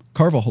heat.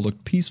 Carvahall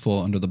looked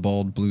peaceful under the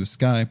bald blue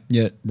sky,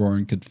 yet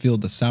Roran could feel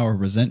the sour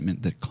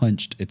resentment that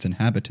clenched its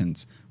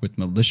inhabitants with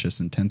malicious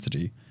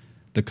intensity.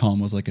 The calm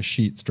was like a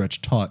sheet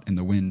stretched taut in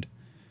the wind.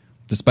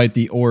 Despite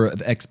the aura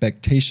of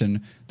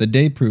expectation, the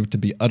day proved to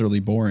be utterly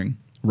boring.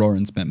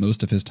 Roran spent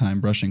most of his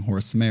time brushing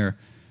Ellesmera.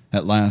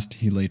 At last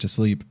he lay to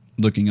sleep,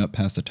 looking up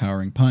past the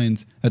towering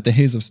pines at the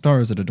haze of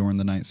stars that adorned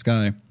the night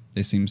sky.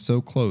 They seemed so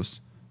close.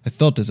 I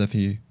felt as if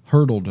he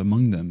hurtled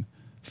among them,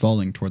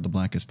 falling toward the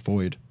blackest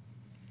void.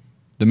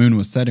 The moon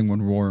was setting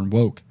when Roran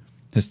woke,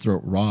 his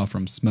throat raw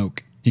from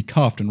smoke. He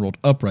coughed and rolled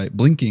upright,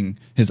 blinking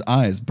as his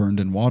eyes burned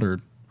and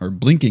watered. The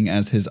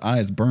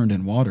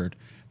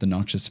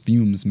noxious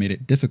fumes made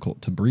it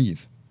difficult to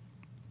breathe.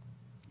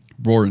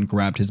 Roran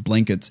grabbed his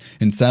blankets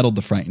and saddled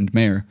the frightened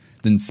mare,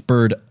 then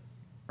spurred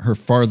her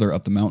farther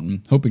up the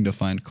mountain, hoping to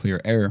find clear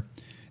air.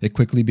 It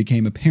quickly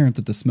became apparent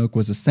that the smoke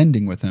was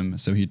ascending with him,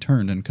 so he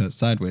turned and cut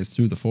sideways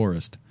through the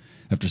forest.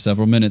 After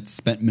several minutes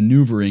spent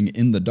maneuvering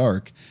in the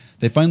dark,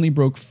 they finally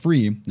broke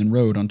free and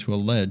rode onto a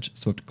ledge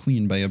swept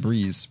clean by a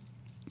breeze.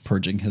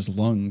 Purging his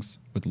lungs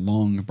with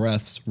long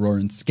breaths,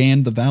 Roran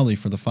scanned the valley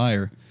for the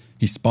fire.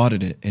 He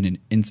spotted it in an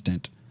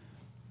instant.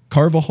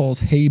 Carvahall's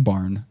hay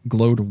barn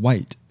glowed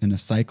white in a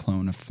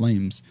cyclone of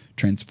flames,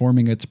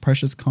 transforming its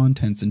precious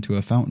contents into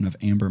a fountain of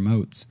amber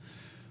motes.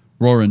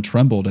 Roran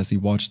trembled as he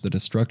watched the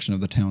destruction of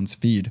the town's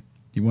feed.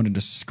 He wanted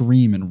to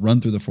scream and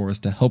run through the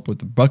forest to help with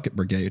the bucket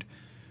brigade,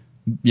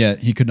 yet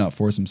he could not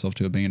force himself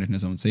to abandon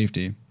his own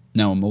safety.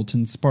 Now a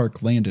molten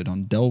spark landed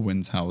on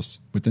Delwyn's house.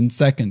 Within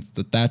seconds,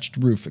 the thatched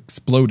roof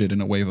exploded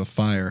in a wave of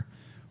fire.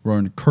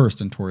 Roran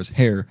cursed and tore his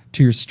hair,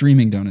 tears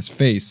streaming down his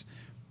face.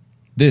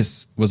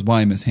 This was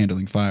why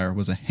mishandling fire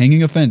was a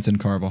hanging offense in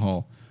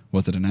Carvahall.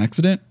 Was it an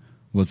accident?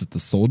 Was it the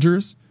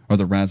soldiers? Are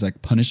the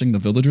Razak punishing the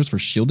villagers for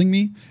shielding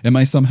me? Am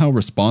I somehow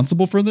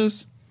responsible for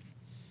this?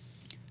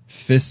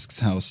 Fisk's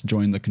house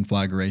joined the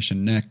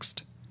conflagration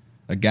next.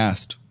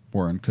 Aghast,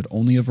 Roran could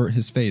only avert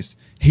his face,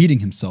 hating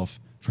himself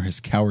for his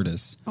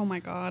cowardice. Oh my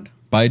god.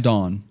 By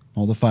dawn,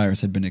 all the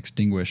fires had been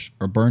extinguished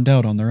or burned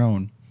out on their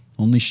own.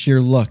 Only sheer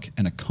luck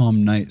and a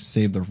calm night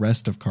saved the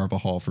rest of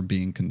Carvahall from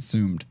being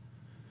consumed.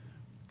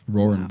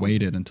 Roran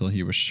waited until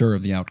he was sure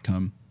of the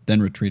outcome, then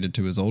retreated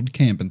to his old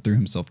camp and threw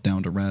himself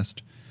down to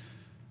rest.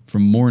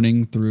 From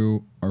morning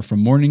through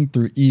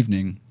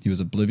evening, he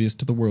was oblivious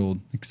to the world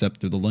except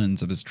through the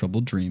lens of his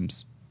troubled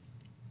dreams.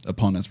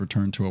 Upon his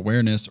return to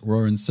awareness,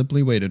 Roran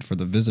simply waited for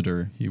the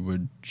visitor he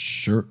was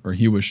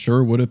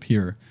sure would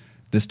appear.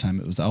 This time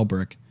it was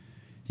Albrecht.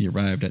 He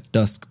arrived at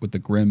dusk with a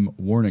grim,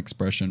 worn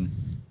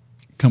expression.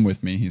 Come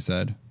with me, he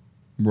said.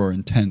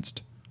 Roran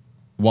tensed.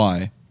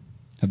 Why?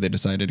 Have they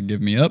decided to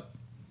give me up?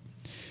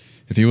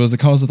 If he was the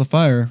cause of the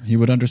fire, he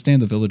would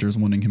understand the villagers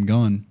wanting him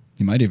gone.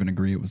 He might even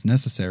agree it was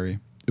necessary.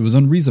 It was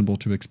unreasonable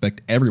to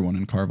expect everyone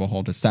in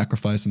Carvahall to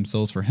sacrifice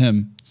themselves for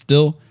him.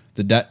 Still,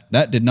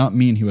 that did not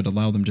mean he would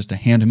allow them just to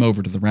hand him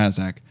over to the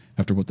Razak.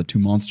 After what the two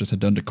monsters had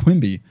done to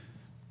Quimby,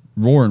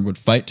 Roran would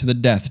fight to the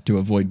death to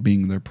avoid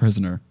being their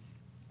prisoner.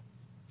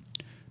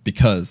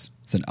 Because,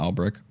 said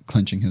Albrecht,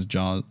 clenching his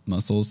jaw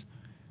muscles,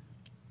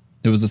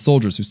 it was the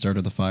soldiers who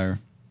started the fire.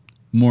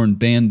 Morn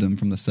banned them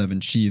from the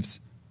 7 chiefs,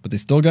 but they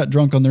still got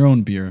drunk on their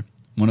own beer.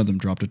 One of them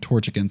dropped a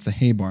torch against the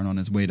hay barn on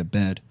his way to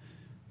bed.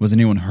 Was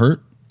anyone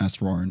hurt? Asked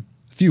Roran.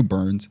 A few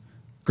burns.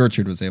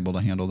 Gertrude was able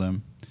to handle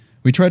them.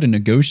 We tried to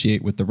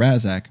negotiate with the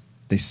Razak.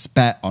 They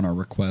spat on our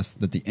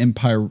request that the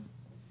Empire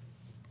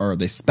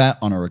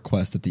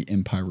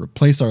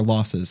replace our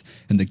losses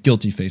and the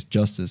guilty face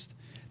justice.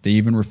 They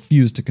even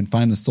refused to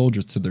confine the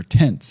soldiers to their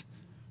tents.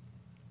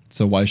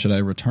 So why should I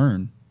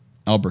return?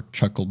 Albrecht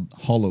chuckled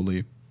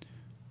hollowly.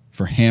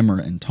 For hammer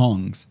and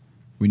tongs,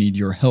 we need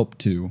your help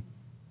to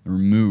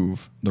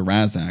remove the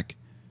Razak.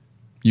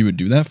 You would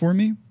do that for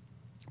me?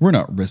 We're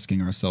not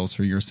risking ourselves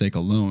for your sake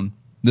alone.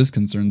 This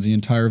concerns the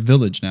entire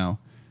village now.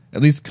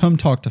 At least come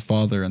talk to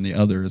Father and the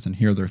others and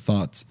hear their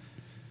thoughts.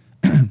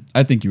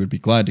 I think you would be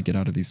glad to get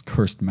out of these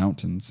cursed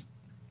mountains.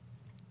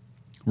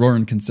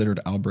 Roran considered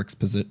Albrecht's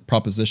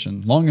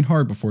proposition long and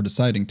hard before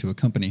deciding to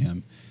accompany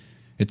him.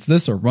 It's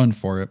this or run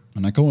for it,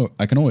 and I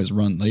can always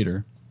run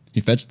later. He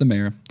fetched the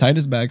mare, tied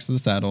his bags to the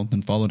saddle,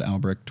 then followed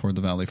Albrecht toward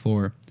the valley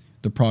floor.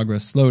 The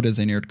progress slowed as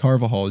they neared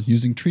Carvahall,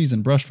 using trees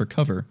and brush for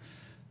cover.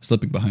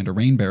 Slipping behind a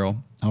rain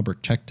barrel,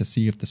 Albrecht checked to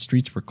see if the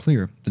streets were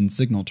clear, then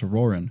signaled to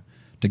Roran.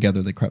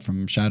 Together they crept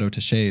from shadow to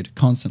shade,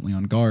 constantly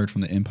on guard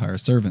from the Empire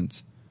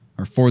servants.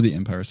 Or for the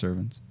Empire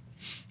servants.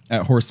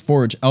 At Horse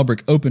Forge,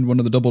 Albrecht opened one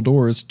of the double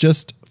doors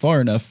just far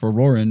enough for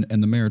Roran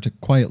and the mare to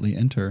quietly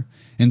enter.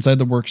 Inside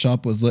the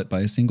workshop was lit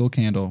by a single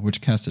candle,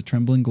 which cast a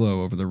trembling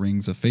glow over the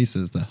rings of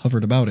faces that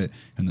hovered about it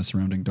and the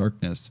surrounding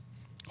darkness.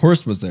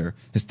 Horst was there,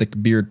 his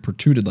thick beard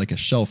protruded like a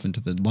shelf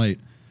into the light.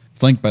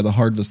 Flanked by the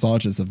hard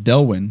visages of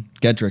Delwyn,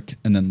 Gedrick,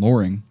 and then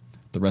Loring,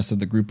 the rest of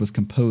the group was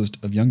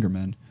composed of younger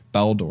men.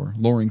 Baldor,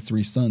 Loring's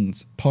 3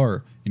 sons,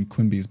 Par, and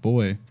Quimby's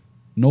boy,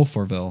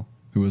 Nolforvel,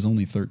 who was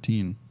only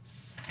 13.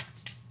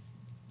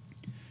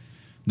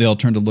 They all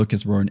turned to look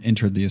as Roran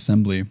entered the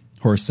assembly.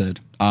 Horst said,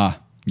 "Ah,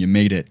 you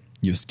made it.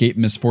 You escaped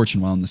misfortune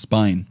while in the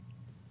spine."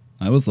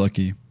 "I was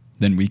lucky.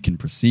 Then we can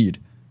proceed."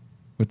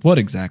 "With what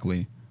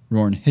exactly?"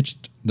 Roran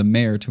hitched the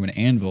mare to an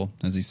anvil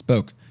as he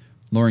spoke.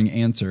 Loring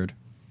answered,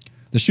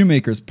 "The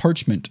shoemaker's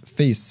parchment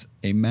face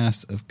a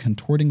mass of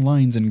contorting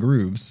lines and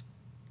grooves,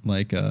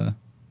 like I'd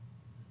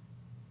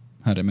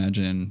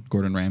imagine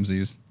Gordon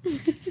Ramsay's."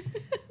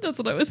 That's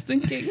what I was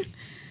thinking.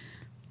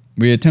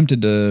 "We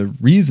attempted to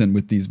reason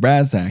with these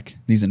Razak,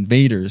 these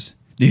invaders,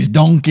 these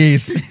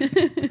donkeys."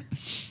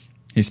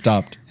 He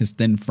stopped, his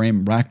thin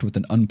frame racked with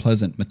an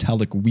unpleasant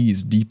metallic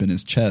wheeze deep in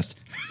his chest.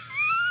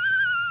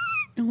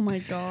 Oh my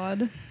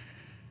god.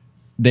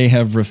 "They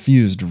have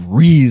refused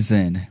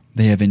reason.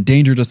 They have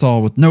endangered us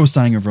all with no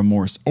sign of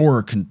remorse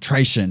or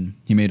contrition."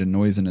 He made a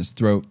noise in his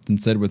throat, then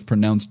said with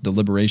pronounced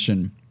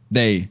deliberation,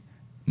 "They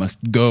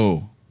must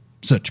go,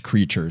 such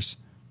creatures."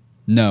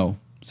 "No,"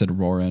 said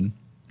Roran,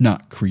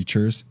 "not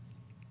creatures.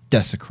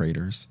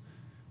 Desecrators."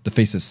 The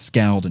faces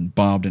scowled and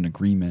bobbed in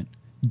agreement.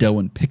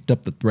 Delwyn picked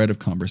up the thread of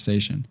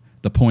conversation.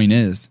 "The point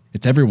is,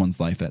 it's everyone's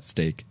life at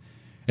stake.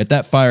 If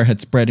that fire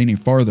had spread any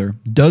farther,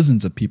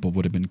 dozens of people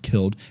would have been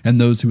killed, and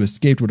those who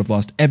escaped would have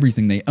lost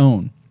everything they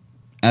own.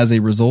 As a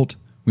result,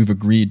 we've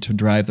agreed to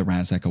drive the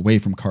Razak away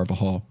from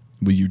Carvahall.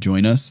 Will you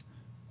join us?"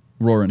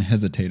 Roran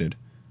hesitated.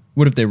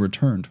 "What if they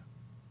returned?"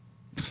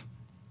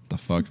 The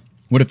fuck?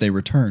 "What if they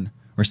return,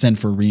 or send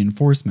for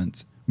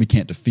reinforcements? We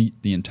can't defeat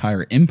the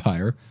entire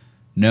empire."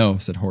 "No,"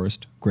 said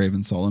Horst, grave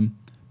and solemn.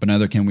 "But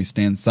neither can we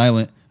stand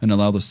silent and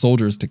allow the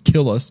soldiers to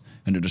kill us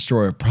and to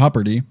destroy our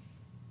property.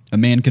 A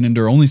man can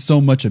endure only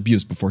so much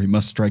abuse before he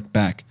must strike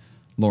back."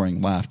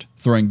 Loring laughed,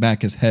 throwing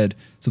back his head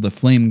so the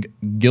flame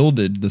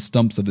gilded the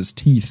stumps of his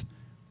teeth.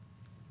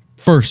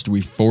 "First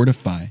we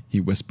fortify,"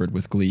 he whispered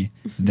with glee.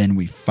 "Then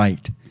we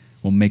fight.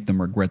 We'll make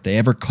them regret they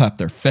ever clapped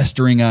their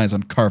festering eyes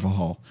on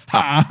Carvahall.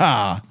 Ha ha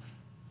ha!"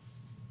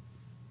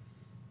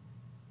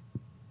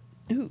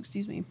 Ooh,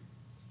 excuse me.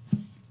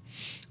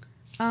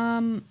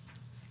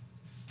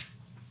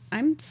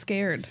 I'm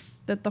scared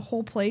that the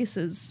whole place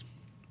is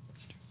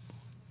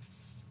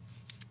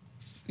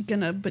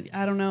gonna, but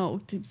I don't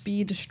know, to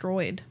be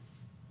destroyed.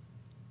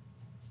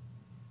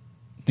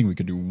 I think we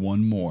could do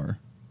one more.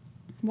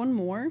 One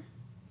more?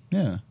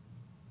 Yeah.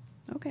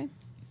 Okay.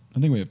 I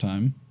think we have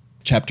time.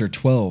 Chapter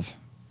 12.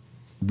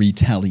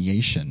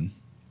 Retaliation.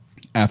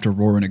 After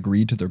Roran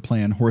agreed to their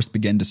plan, Horst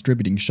began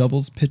distributing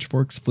shovels,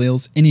 pitchforks,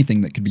 flails,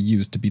 anything that could be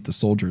used to beat the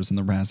soldiers and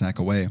the Razak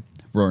away.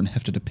 Roran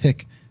hefted a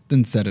pick,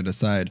 then set it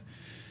aside.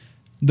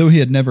 Though he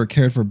had never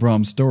cared for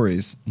Brahm's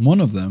stories,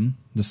 one of them,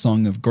 the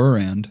Song of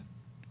Gurand,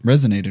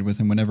 resonated with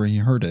him whenever he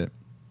heard it.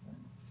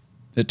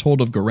 It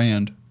told of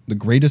Garand, the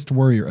greatest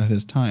warrior of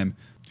his time,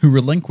 who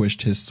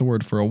relinquished his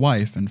sword for a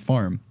wife and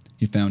farm.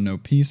 He found no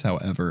peace,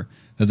 however,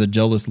 as a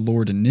jealous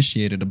lord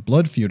initiated a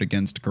blood feud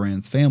against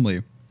Garand's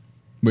family,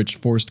 which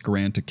forced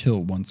Garand to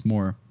kill once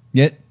more.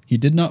 Yet he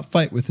did not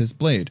fight with his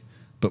blade,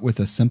 but with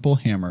a simple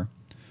hammer.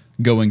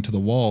 Going to the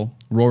wall,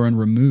 Roran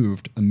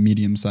removed a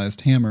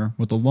medium-sized hammer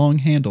with a long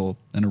handle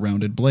and a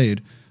rounded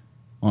blade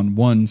on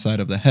one side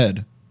of the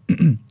head.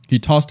 He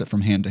tossed it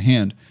from hand to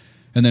hand,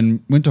 and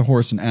then went to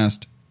Horst and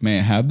asked, "May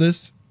I have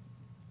this?"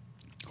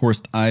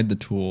 Horst eyed the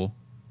tool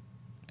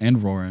and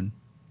Roran.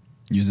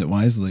 "Use it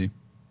wisely."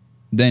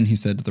 Then he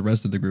said to the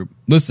rest of the group,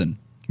 "Listen,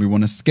 we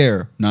want to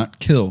scare, not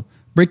kill.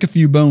 Break a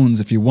few bones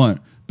if you want,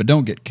 but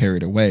don't get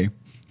carried away.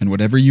 And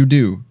whatever you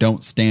do,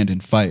 don't stand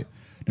and fight.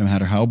 No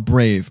matter how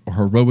brave or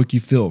heroic you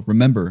feel,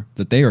 remember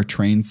that they are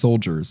trained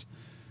soldiers."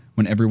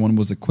 When everyone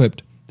was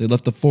equipped, they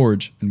left the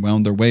forge and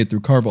wound their way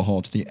through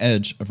Carvahall to the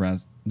edge of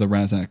the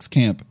Razak's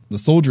camp. The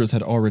soldiers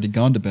had already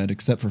gone to bed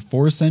except for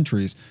 4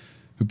 sentries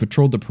who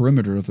patrolled the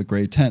perimeter of the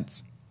gray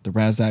tents. The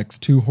Razak's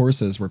 2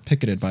 horses were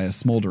picketed by a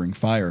smoldering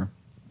fire.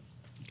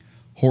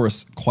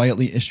 Horst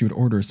quietly issued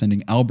orders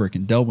sending Albric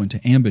and Delwyn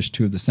to ambush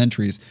 2 of the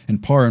sentries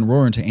and Parr and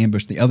Roran to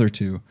ambush the other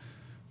 2.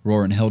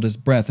 Roran held his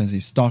breath as he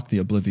stalked the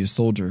oblivious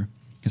soldier.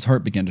 His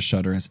heart began to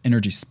shudder as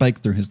energy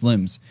spiked through his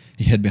limbs.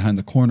 He hid behind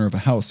the corner of a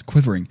house,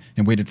 quivering,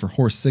 and waited for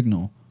Horst's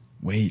signal.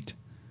 Wait.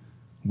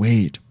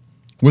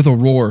 With a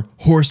roar,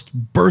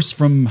 Horst burst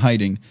from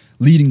hiding,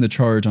 leading the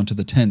charge onto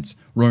the tents.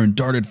 Roran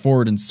darted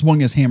forward and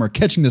swung his hammer,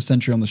 catching the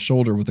sentry on the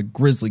shoulder with a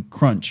grisly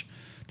crunch.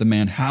 The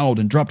man howled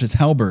and dropped his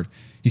halberd.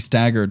 He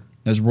staggered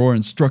as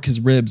Roran struck his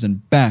ribs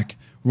and back.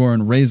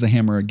 Roran raised the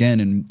hammer again,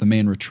 and the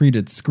man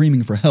retreated,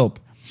 screaming for help.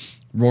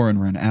 Roran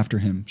ran after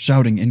him,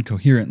 shouting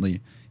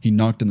incoherently. He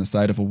knocked in the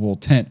side of a wool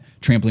tent,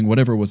 trampling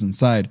whatever was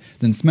inside,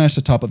 then smashed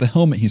the top of a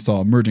helmet he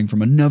saw emerging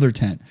from another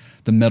tent.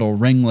 The metal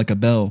rang like a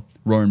bell.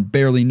 Roran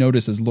barely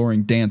noticed as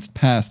Loring danced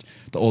past.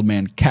 The old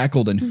man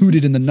cackled and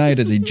hooted in the night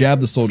as he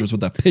jabbed the soldiers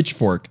with a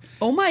pitchfork.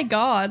 Oh my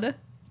god.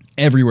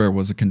 Everywhere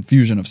was a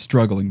confusion of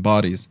struggling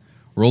bodies.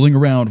 Rolling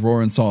around,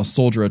 Roran saw a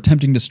soldier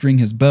attempting to string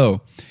his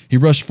bow. He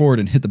rushed forward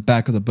and hit the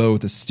back of the bow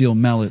with a steel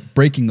mallet,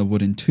 breaking the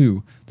wood in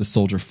 2. The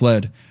soldier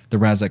fled. The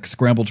Razak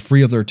scrambled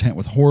free of their tent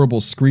with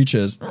horrible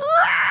screeches,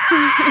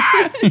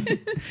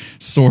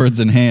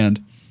 swords in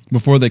hand.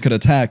 Before they could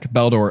attack,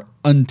 Baldor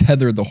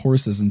untethered the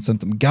horses and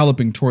sent them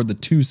galloping toward the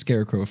 2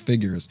 scarecrow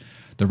figures.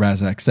 The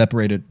Razak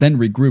separated, then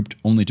regrouped,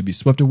 only to be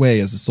swept away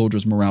as the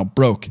soldiers' morale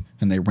broke,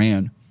 and they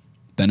ran.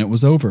 Then it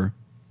was over.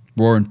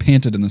 Roran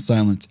panted in the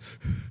silence.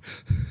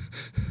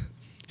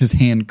 His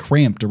hand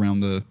cramped around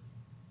the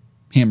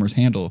hammer's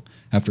handle.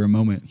 After a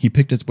moment, he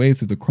picked his way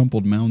through the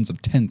crumpled mounds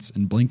of tents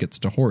and blankets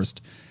to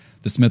Horst.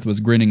 The smith was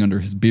grinning under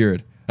his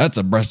beard. "That's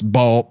a breast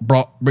ball.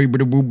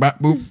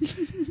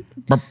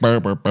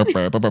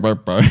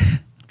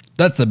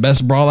 That's the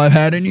best brawl I've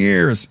had in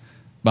years."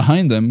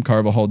 Behind them,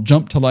 Carvahall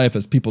jumped to life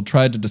as people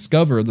tried to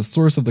discover the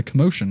source of the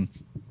commotion.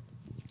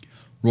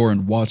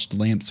 Roran watched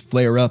lamps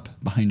flare up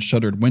behind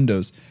shuttered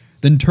windows,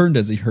 then turned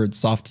as he heard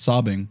soft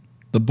sobbing.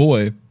 The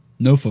boy,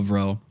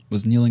 Nofavrel,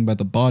 was kneeling by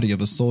the body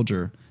of a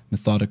soldier,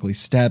 methodically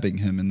stabbing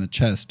him in the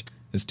chest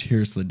as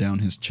tears slid down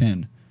his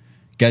chin.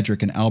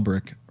 Gedrick and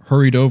Albric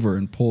hurried over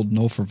and pulled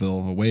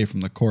Nofavrel away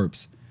from the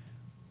corpse.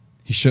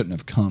 "He shouldn't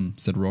have come,"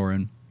 said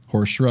Roran.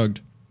 Horst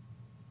shrugged.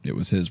 It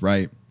was his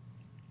right.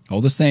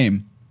 All the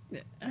same.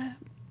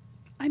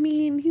 I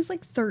mean, he's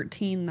like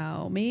 13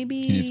 though.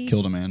 Maybe He just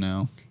killed a man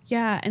now.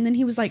 Yeah, and then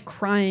he was like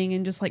crying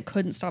and just like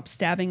couldn't stop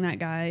stabbing that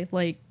guy.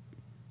 Like,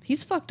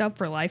 he's fucked up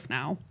for life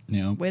now.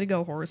 Yeah. Way to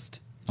go, Horst.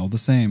 All the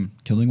same,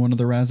 killing one of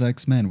the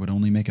Razak's men would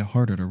only make it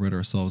harder to rid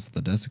ourselves of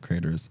the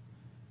desecrators.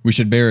 "We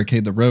should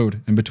barricade the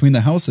road and between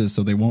the houses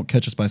so they won't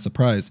catch us by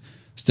surprise."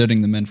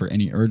 Studying the men for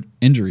any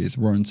injuries,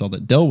 Roran saw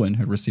that Delwyn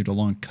had received a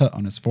long cut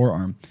on his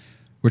forearm,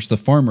 which the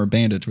farmer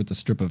bandaged with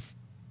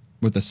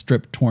a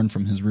strip torn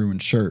from his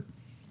ruined shirt.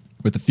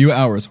 With a few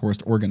hours,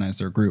 Horst organized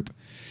their group.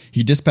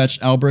 He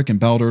dispatched Albric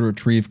and Baldor to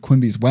retrieve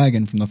Quimby's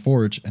wagon from the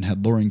forge and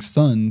had Loring's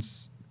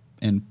sons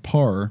and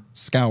Parr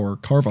scour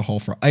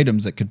Carvahall for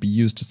items that could be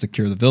used to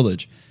secure the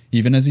village.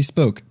 Even as he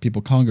spoke,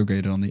 people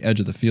congregated on the edge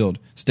of the field,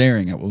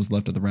 staring at what was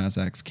left of the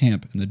Razak's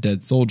camp and the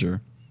dead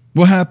soldier.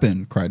 "What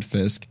happened?" cried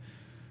Fisk.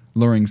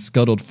 Loring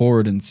scuttled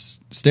forward and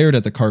stared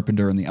at the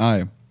carpenter in the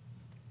eye.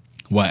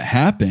 "What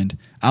happened?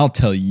 I'll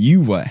tell you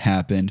what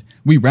happened.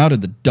 We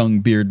routed the dung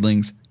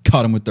beardlings,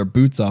 caught them with their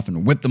boots off,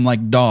 and whipped them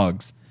like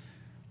dogs."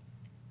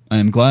 "I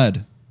am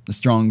glad." The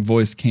strong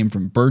voice came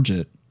from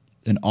Burgett,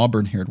 an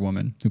auburn-haired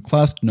woman, who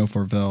clasped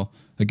Nofarvel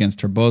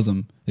against her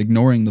bosom,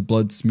 ignoring the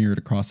blood smeared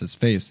across his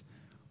face.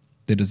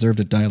 "They deserve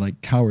to die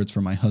like cowards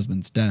for my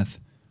husband's death."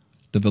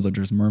 The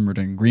villagers murmured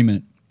in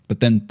agreement,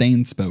 but then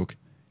Thane spoke.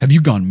 "Have you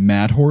gone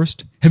mad,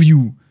 Horst? Have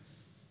you...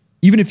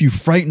 Even if you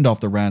frightened off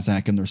the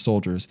Razak and their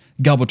soldiers,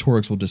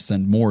 Galbatorix will just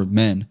send more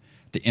men.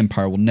 The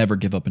Empire will never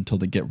give up until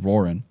they get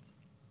Roran."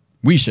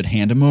 "We should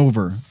hand him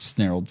over,"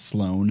 snarled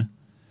Sloane.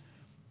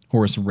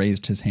 Horst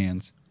raised his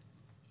hands.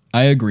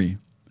 "I agree.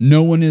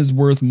 No one is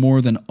worth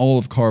more than all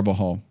of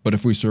Carvahall, but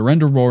if we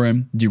surrender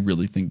Roran, do you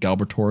really think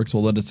Galbatorix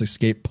will let us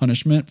escape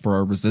punishment for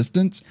our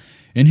resistance?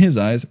 In his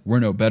eyes,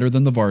 we're no better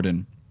than the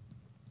Varden.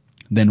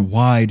 Then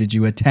why did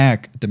you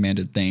attack?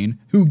 Demanded Thane.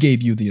 Who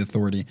gave you the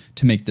authority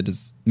to make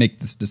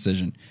this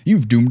decision?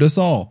 You've doomed us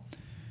all.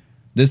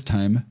 This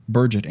time,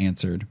 Burgett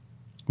answered.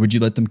 Would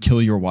you let them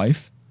kill your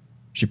wife?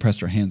 She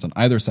pressed her hands on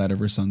either side of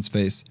her son's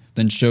face,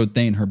 then showed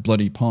Thane her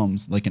bloody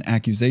palms like an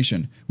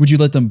accusation. Would you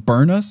let them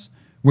burn us?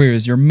 Where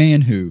is your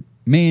manhood?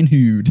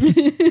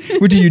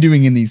 What are you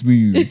doing in these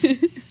woods?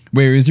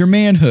 Where is your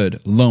manhood,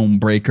 loam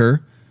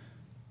breaker?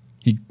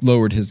 He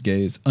lowered his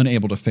gaze,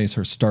 unable to face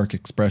her stark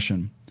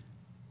expression.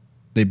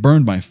 They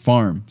burned my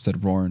farm, said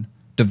Roran,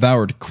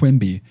 devoured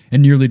Quimby,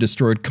 and nearly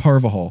destroyed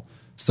Carvahall.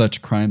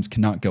 Such crimes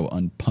cannot go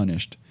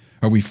unpunished.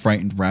 Are we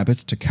frightened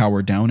rabbits to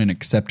cower down and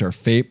accept our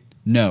fate?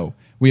 No,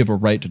 we have a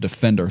right to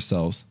defend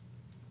ourselves.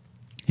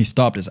 He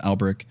stopped as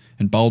Alberic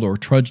and Baldur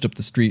trudged up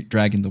the street,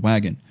 dragging the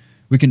wagon.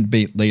 We can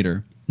debate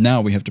later.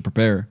 Now we have to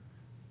prepare.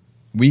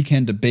 We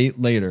can debate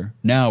later.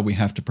 Now we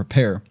have to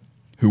prepare.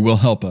 Who will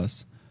help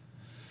us?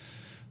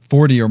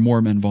 40 or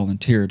more men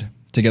volunteered.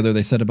 Together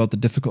they set about the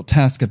difficult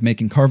task of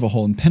making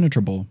Carvahall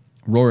impenetrable.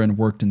 Roran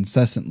worked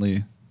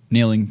incessantly,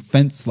 nailing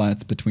fence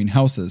slats between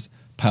houses,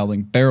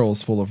 piling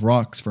barrels full of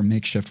rocks for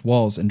makeshift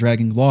walls, and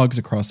dragging logs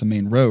across a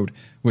main road,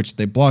 which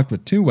they blocked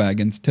with 2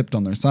 wagons tipped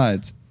on their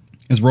sides.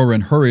 As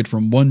Roran hurried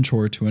from one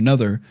chore to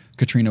another,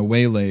 Katrina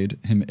waylaid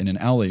him in an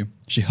alley.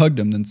 She hugged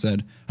him, then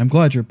said, I'm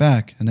glad you're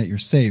back and that you're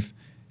safe.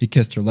 He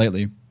kissed her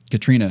lightly.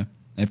 Katrina,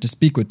 I have to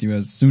speak with you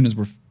as soon as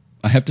we're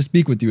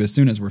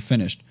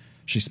finished.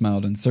 She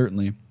smiled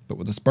uncertainly, but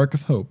with a spark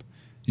of hope.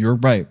 You're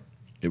right.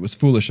 It was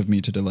foolish of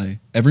me to delay.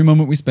 Every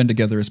moment we spend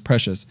together is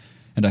precious,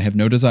 and I have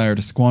no desire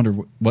to squander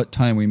what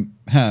time we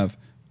have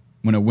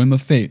when a whim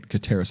of fate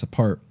could tear us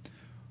apart.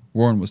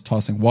 Roran was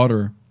tossing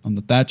water on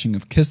the thatching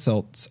of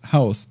Kisselt's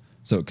house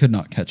so it could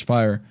not catch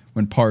fire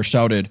when Par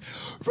shouted,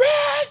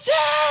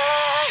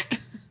 Razak!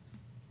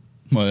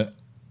 What?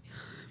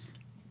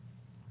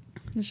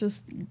 It's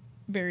just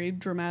very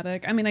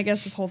dramatic. I mean, I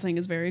guess this whole thing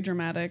is very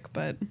dramatic,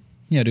 but...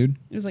 Yeah, dude.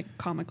 It was, like,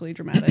 comically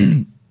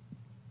dramatic.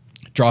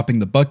 Dropping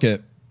the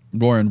bucket,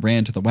 Roran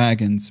ran to the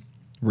wagons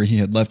where he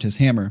had left his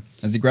hammer.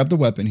 As he grabbed the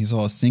weapon, he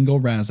saw a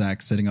single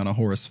Razak sitting on a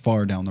horse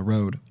far down the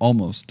road,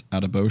 almost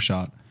out of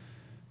bowshot.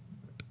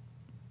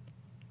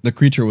 The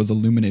creature was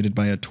illuminated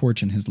by a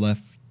torch in his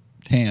left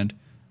hand,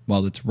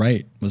 while its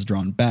right was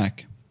drawn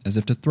back, as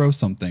if to throw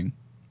something.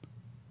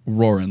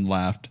 Roran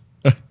laughed.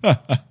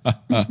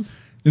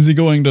 Is he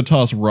going to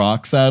toss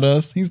rocks at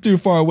us? He's too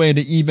far away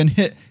to even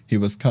hit. He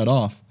was cut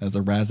off as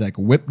a Razak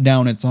whipped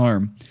down its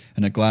arm,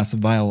 and a glass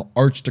vial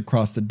arched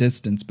across the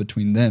distance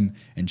between them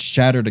and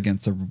shattered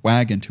against a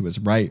wagon to his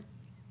right.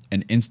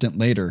 An instant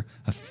later,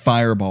 a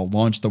fireball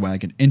launched the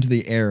wagon into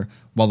the air,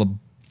 while a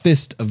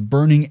fist of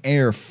burning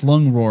air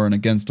flung Roran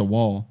against a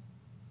wall.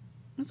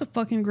 That's a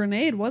fucking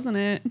grenade, wasn't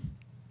it? It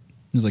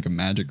was like a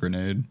magic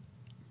grenade.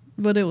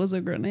 But it was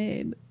a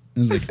grenade. It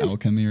was like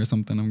alchemy or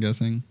something, I'm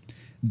guessing.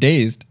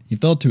 Dazed, he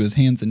fell to his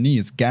hands and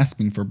knees,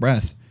 gasping for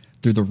breath.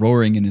 Through the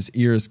roaring in his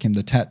ears came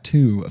the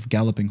tattoo of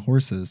galloping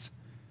horses.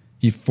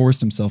 He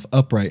forced himself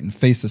upright and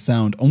faced the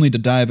sound, only to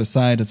dive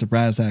aside as the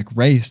Razak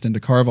raced into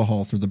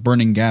Carvahall through the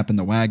burning gap in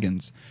the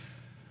wagons.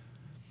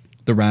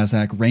 The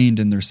Razak reined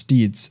in their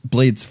steeds,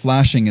 blades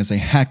flashing as they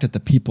hacked at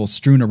the people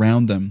strewn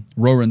around them.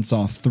 Roran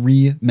saw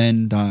 3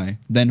 men die.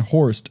 Then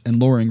Horst and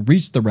Loring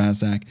reached the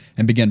Razak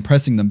and began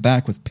pressing them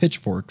back with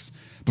pitchforks.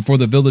 Before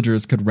the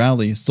villagers could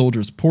rally,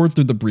 soldiers poured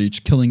through the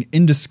breach, killing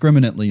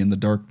indiscriminately in the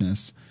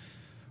darkness.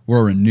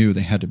 Roran knew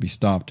they had to be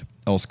stopped,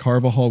 else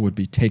Carvahall would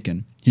be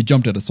taken. He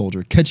jumped at a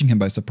soldier, catching him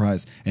by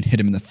surprise, and hit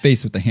him in the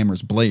face with the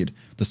hammer's blade.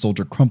 The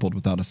soldier crumpled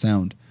without a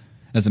sound.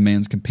 As a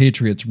man's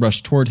compatriots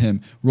rushed toward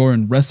him,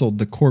 Roran wrestled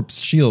the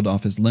corpse shield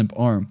off his limp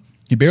arm.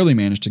 He barely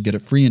managed to get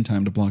it free in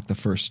time to block the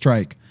first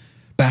strike.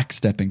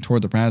 Backstepping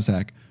toward the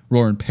Razak,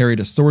 Roran parried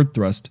a sword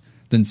thrust,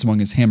 then swung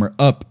his hammer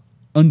up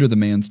under the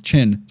man's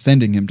chin,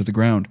 sending him to the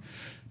ground.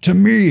 To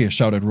me,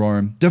 shouted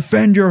Roran.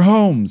 Defend your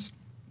homes!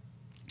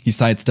 He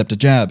sidestepped a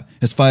jab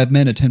as 5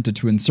 men attempted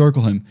to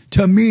encircle him.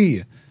 To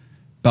me!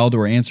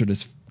 Baldur answered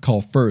his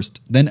call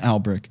first, then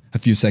Alberic. A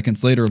few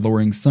seconds later,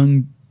 Loring's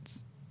sons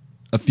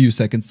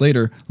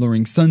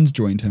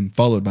joined him,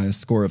 followed by a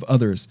score of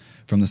others.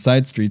 From the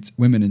side streets,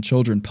 women and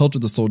children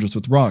pelted the soldiers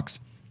with rocks.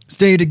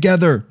 Stay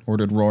together,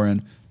 ordered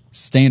Roran,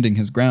 standing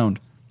his ground.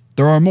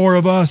 There are more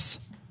of us!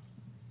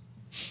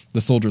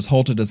 The soldiers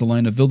halted as a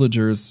line of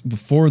villagers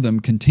before them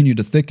continued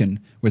to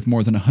thicken. With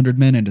more than 100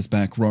 men at his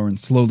back, Roran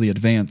slowly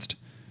advanced.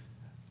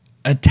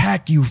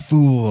 Attack, you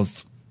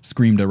fools!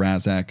 Screamed a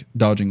Razak,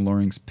 dodging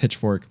Loring's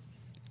pitchfork.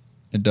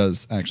 It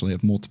does actually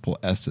have multiple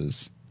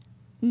S's.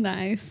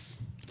 Nice.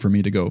 For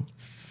me to go.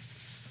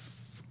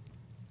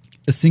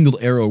 A single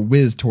arrow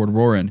whizzed toward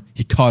Roran.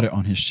 He caught it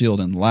on his shield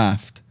and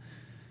laughed.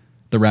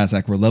 The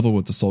Razak were level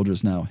with the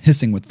soldiers now,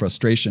 hissing with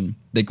frustration.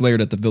 They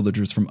glared at the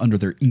villagers from under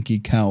their inky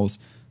cowls.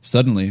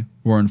 Suddenly,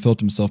 Roran felt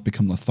himself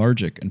become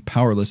lethargic and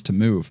powerless to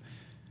move.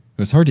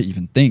 It was hard to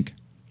even think.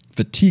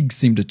 Fatigue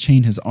seemed to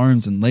chain his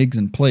arms and legs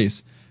in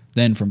place.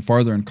 Then, from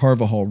farther in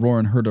Carvahall,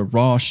 Roran heard a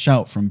raw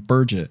shout from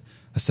Burgett.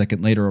 A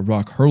second later, a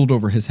rock hurled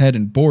over his head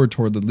and bored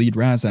toward the lead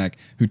Razak,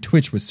 who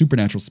twitched with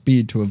supernatural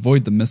speed to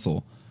avoid the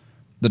missile.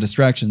 The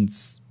distraction,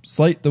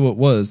 slight though it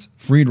was,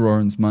 freed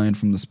Roran's mind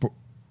from the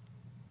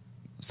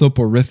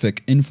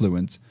soporific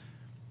influence.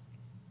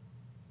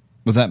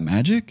 Was that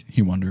magic?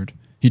 He wondered.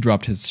 He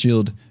dropped his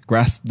shield,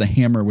 grasped the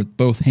hammer with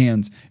both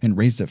hands, and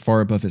raised it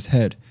far above his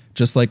head,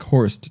 just like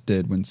Horst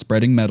did when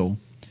spreading metal.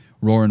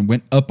 Roran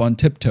went up on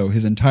tiptoe,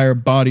 his entire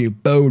body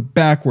bowed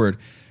backward,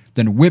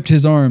 then whipped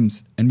his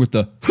arms, and with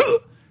the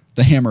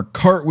hammer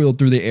cartwheeled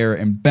through the air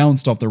and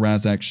bounced off the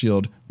Razak's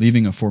shield,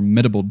 leaving a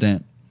formidable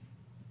dent.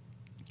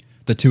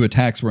 The two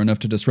attacks were enough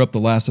to disrupt the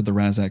last of the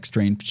Razak's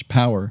strange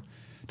power.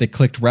 They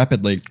clicked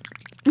rapidly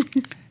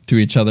to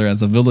each other as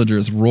the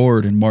villagers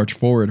roared and marched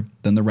forward.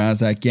 Then the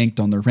Razak yanked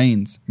on their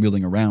reins,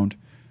 wheeling around.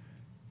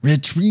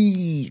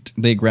 "Retreat!"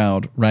 they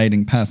growled,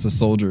 riding past the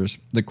soldiers.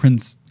 The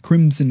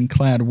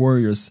crimson-clad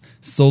warriors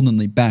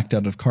sullenly backed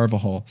out of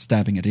Carvahall,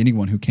 stabbing at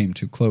anyone who came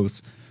too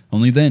close.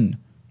 Only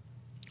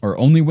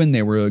when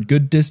they were a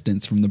good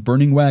distance from the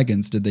burning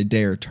wagons did they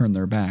dare turn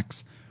their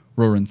backs.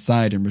 Roran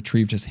sighed and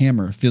retrieved his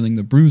hammer, feeling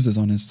the bruises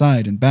on his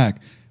side and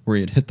back where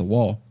he had hit the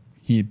wall.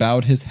 He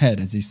bowed his head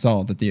as he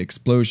saw that the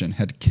explosion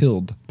had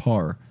killed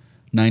Par.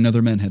 9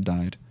 other men had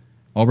died.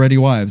 Already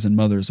wives and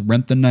mothers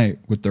rent the night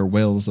with their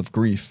wails of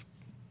grief.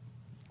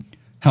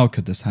 How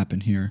could this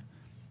happen here?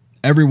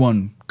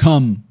 "Everyone,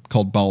 come,"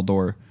 called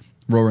Baldur.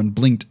 Roran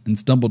blinked and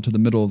stumbled to the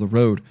middle of the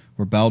road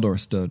where Baldur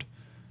stood.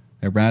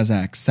 A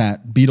Razak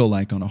sat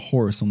beetle-like on a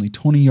horse only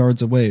 20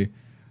 yards away.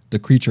 The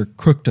creature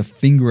crooked a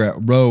finger at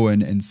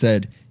Rowan and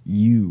said,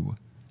 You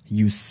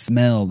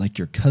smell like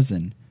your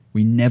cousin.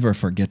 We never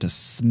forget to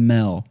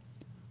smell."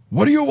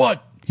 "What do you want?"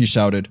 he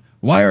shouted.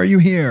 "Why are you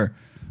here?"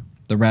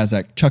 The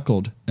Razak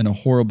chuckled in a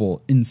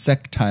horrible,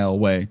 insectile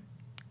way.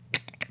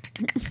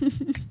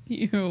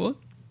 Ew.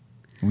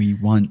 "We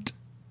want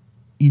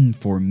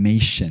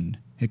information."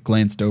 It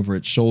glanced over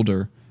its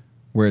shoulder,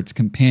 where its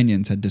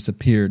companions had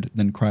disappeared,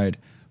 then cried,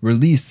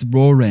 "Release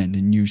Roran,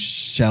 and you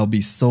shall be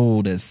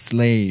sold as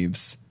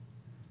slaves.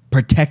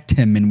 Protect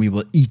him, and we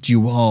will eat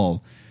you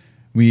all.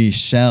 We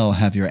shall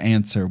have your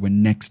answer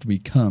when next we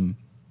come.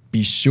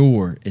 Be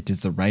sure it is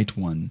the right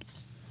one."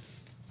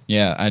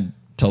 Yeah, I'd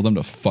tell them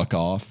to fuck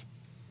off.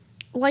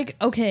 Like,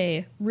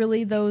 okay,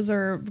 really, those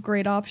are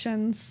great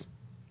options?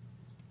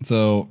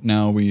 So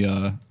now we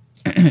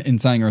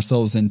insigning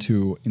ourselves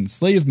into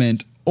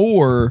enslavement,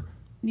 or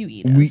you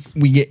eat us.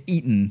 we get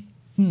eaten.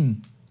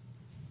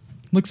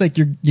 Looks like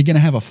you're gonna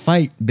have a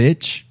fight,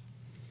 bitch.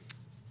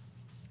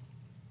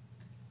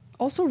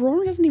 Also,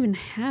 Roran doesn't even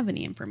have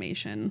any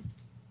information.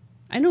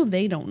 I know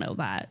they don't know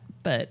that,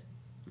 but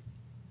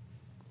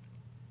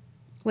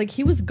like,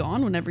 he was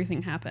gone when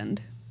everything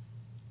happened.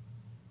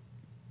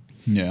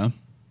 Yeah.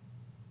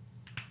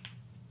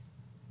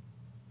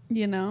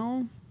 You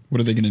know?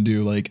 What are they gonna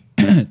do? Like,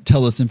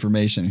 tell us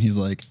information. And he's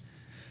like,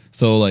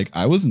 so like,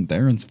 I was in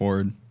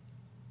Theransford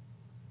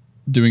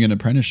doing an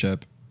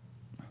apprenticeship.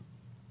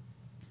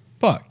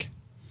 Fuck.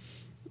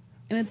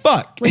 And it's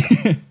Fuck.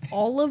 like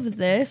all of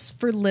this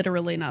for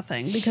literally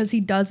nothing because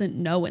he doesn't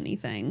know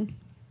anything.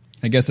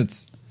 I guess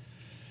it's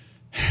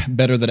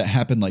better that it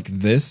happened like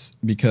this,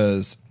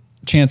 because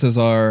chances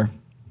are,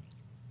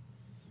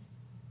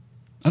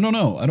 I don't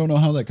know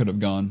how that could have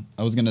gone.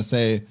 I was gonna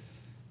say,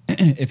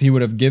 if he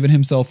would have given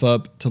himself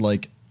up to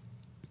like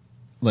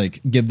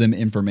give them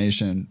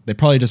information, they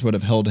probably just would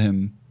have held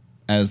him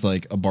as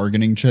like a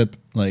bargaining chip.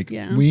 Like,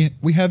 yeah. we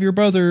have your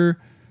brother,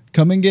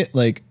 come and get,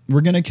 like,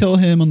 we're gonna kill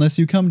him unless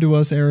you come to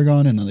us,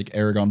 Eragon. And then like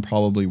Eragon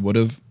probably would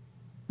have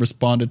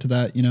responded to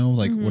that, you know,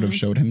 like would have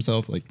showed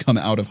himself, like, come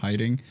out of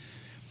hiding.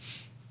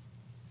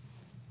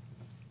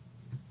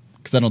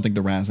 Because I don't think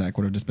the Razak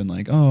would have just been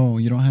like, "Oh,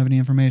 you don't have any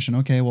information.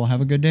 Okay, well,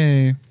 have a good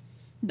day."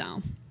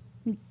 No,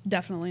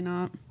 definitely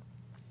not.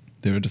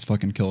 They would have just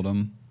fucking killed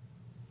him.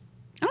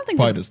 I don't think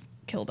Probably they just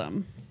killed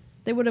him.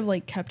 They would have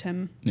like kept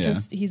him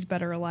because he's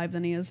better alive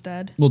than he is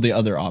dead. Well, the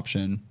other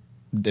option,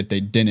 if they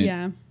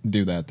didn't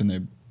do that, then they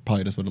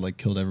probably just would have like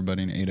killed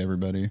everybody and ate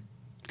everybody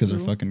because they're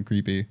fucking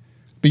creepy.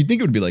 But you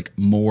think it would be like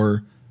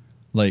more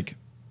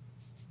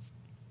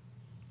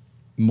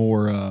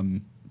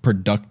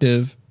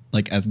productive,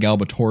 like as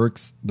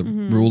Galbatorix, the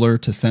ruler,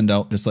 to send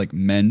out just like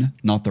men,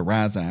 not the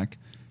Razak,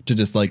 to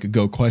just like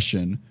go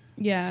question.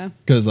 Yeah.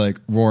 Because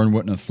like Roran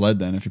wouldn't have fled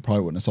then if he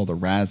probably wouldn't have saw the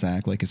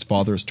Razak, like his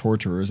father's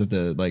torturers. If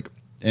the like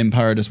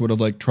Empire just would have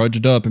like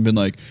trudged up and been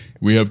like,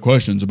 "We have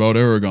questions about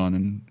Eragon,"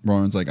 and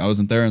Roran's like, "I was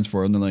in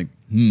Theransford," and they're like,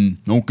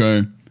 "Okay."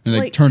 And they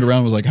like, turned around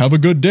and was like, "Have a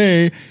good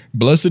day.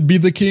 Blessed be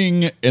the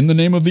king in the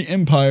name of the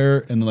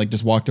Empire," and then like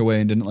just walked away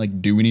and didn't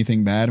like do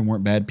anything bad and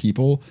weren't bad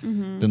people.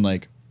 Then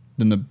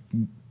the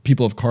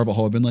people of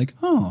Carvahall have been like,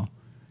 "Oh,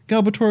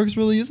 Galbatorix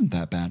really isn't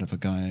that bad of a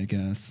guy, I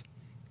guess."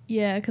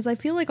 Yeah, because I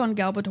feel like on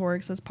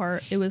Galbatorix's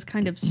part, it was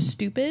kind of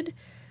stupid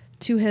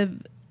to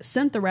have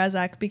sent the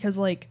Razak because,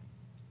 like,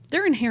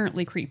 they're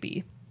inherently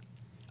creepy.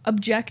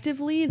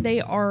 Objectively, they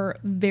are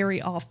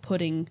very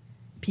off-putting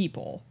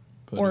people.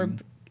 Pudding. Or,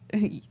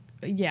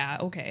 yeah,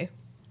 okay.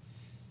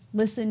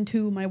 Listen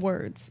to my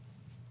words.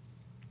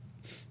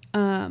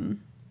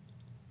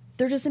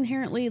 They're just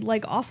inherently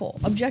like awful,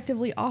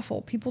 objectively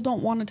awful. People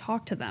don't want to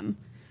talk to them.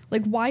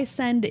 Like, why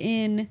send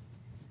in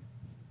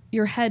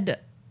your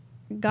head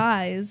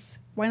guys?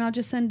 Why not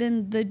just send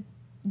in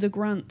the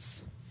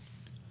grunts?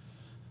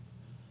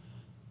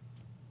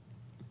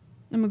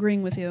 I'm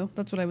agreeing with you.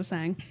 That's what I was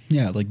saying.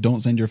 Yeah, like, don't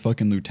send your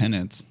fucking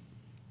lieutenants.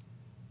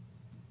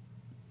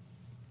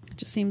 It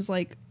just seems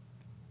like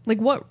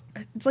what?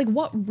 It's like,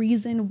 what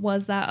reason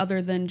was that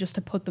other than just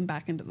to put them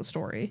back into the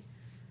story?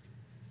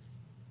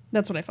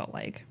 That's what I felt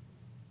like.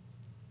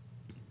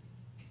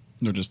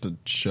 Or just to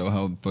show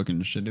how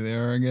fucking shitty they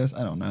are, I guess.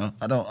 I don't know.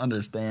 I don't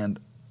understand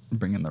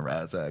bringing the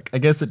Razak. I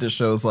guess it just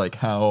shows like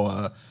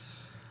how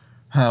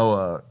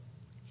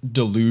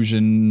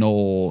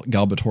delusional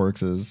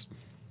Galbatorix is.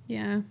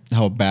 Yeah.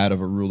 How bad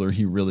of a ruler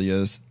he really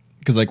is.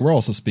 Because like we're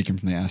also speaking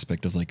from the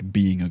aspect of like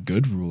being a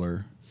good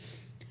ruler.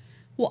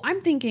 Well,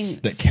 I'm thinking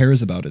that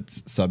cares about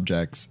its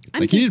subjects.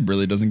 He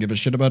really doesn't give a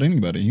shit about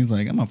anybody. He's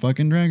like, I'm a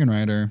fucking dragon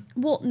rider.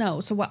 Well,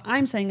 no. So what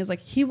I'm saying is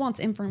like he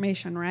wants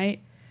information, right?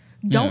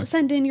 Don't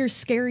send in your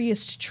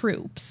scariest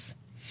troops.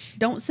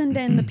 Don't send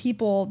in the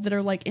people that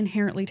are like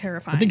inherently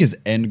terrifying. I think his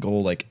end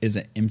goal like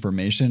isn't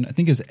information. I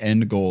think his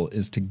end goal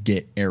is to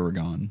get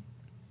Eragon.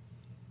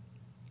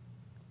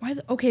 Why?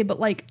 Okay, but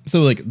like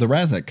so like the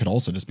Razak could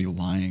also just be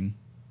lying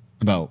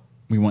about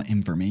we want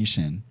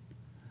information.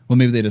 Well,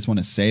 maybe they just want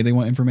to say they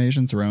want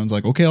information. So Rowan's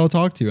like, okay, I'll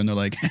talk to you. And they're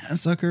like,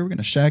 sucker, we're going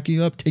to shack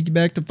you up, take you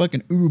back to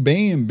fucking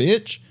Uruban,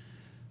 bitch.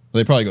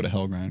 Well, they probably go to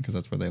Helgrind because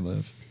that's where they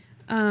live.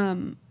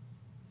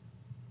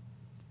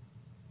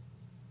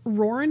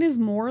 Roran is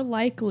more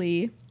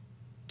likely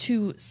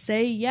to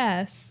say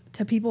yes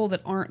to people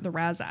that aren't the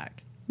Razak.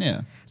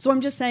 Yeah. So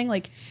I'm just saying,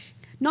 like,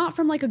 not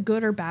from like a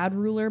good or bad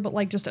ruler, but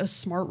like just a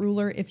smart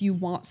ruler. If you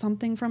want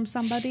something from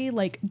somebody,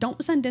 like,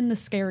 don't send in the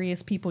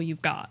scariest people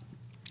you've got.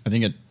 I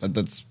think it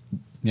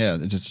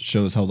just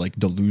shows how like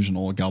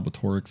delusional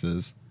Galbatorix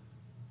is.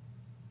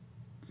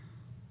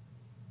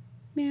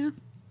 Yeah.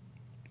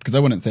 Because I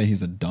wouldn't say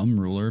he's a dumb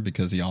ruler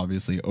because he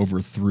obviously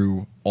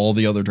overthrew all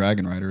the other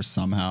dragon riders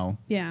somehow.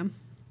 Yeah.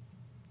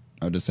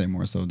 I would just say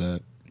more so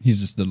that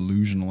he's just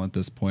delusional at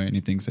this point and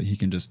he thinks that he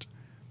can just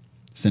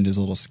send his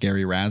little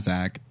scary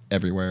Razak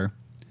everywhere.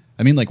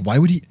 I mean, like, why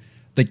would he...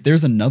 Like,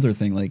 there's another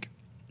thing. Like,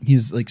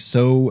 he's, like,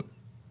 so...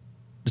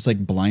 just,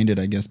 like, blinded,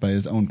 I guess, by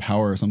his own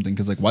power or something.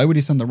 Because, like, why would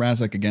he send the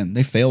Razak again?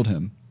 They failed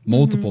him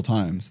multiple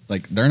times.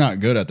 Like, they're not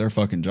good at their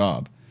fucking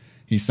job.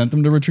 He sent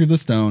them to retrieve the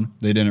stone.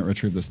 They didn't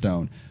retrieve the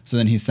stone. So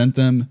then he sent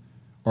them...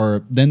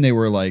 Or then they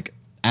were, like,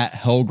 at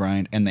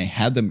Helgrind, and they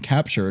had them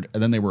captured,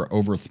 and then they were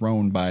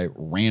overthrown by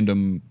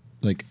random...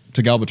 Like,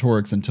 to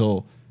Galbatorix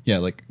until... Yeah,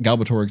 like,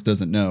 Galbatorix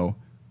doesn't know.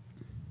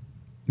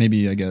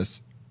 Maybe, I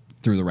guess,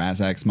 through the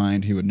Razak's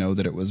mind, he would know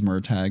that it was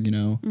Murtag, you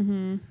know?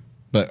 Mm-hmm.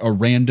 But a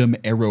random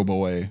arrow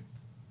boy...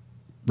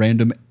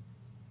 random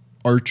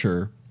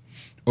archer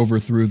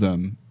overthrew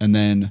them, and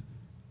then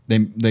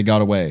they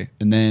got away.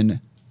 And then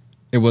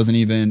it wasn't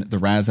even the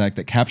Razak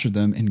that captured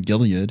them in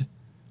Gilead.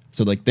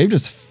 So, like, they've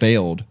just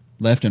failed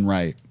left and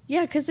right.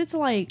 Yeah, because it's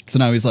like... So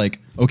now he's like,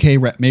 okay,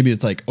 maybe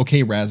it's like,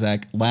 okay,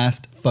 Razak,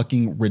 last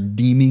fucking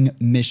redeeming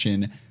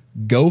mission.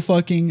 Go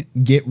fucking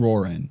get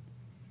Roran.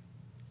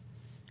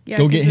 Yeah,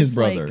 go get his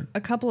brother. Like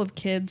a couple of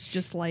kids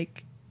just,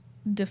 like,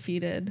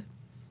 defeated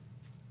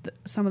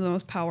some of the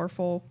most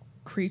powerful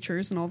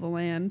creatures in all the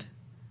land,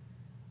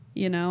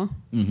 you know?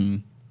 Mm-hmm.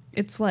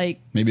 It's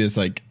like... Maybe it's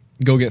like,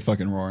 go get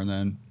fucking Roran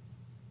then.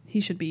 He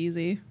should be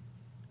easy.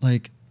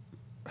 Like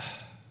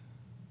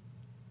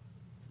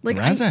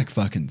Razak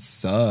fucking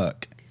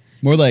suck.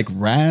 More like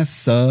Raz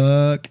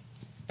suck.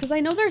 Because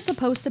I know they're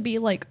supposed to be,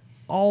 like,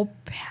 all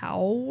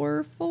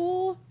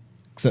powerful.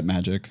 Except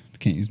magic. They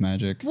can't use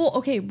magic. Well,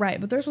 okay,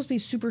 right. But they're supposed to be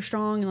super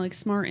strong and, like,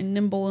 smart and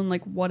nimble and,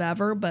 like,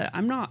 whatever. But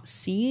I'm not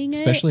seeing it.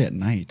 Especially at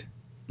night.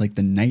 Like,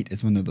 the night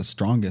is when they're the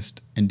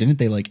strongest. And didn't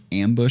they, like,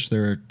 ambush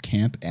their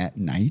camp at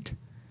night?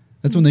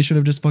 That's when they should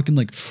have just fucking,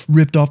 like,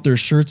 ripped off their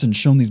shirts and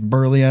shown these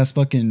burly-ass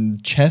fucking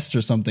chests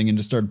or something and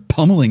just started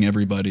pummeling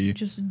everybody.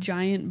 Just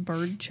giant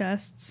bird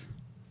chests.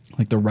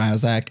 Like, the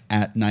Razak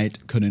at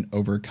night couldn't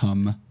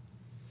overcome.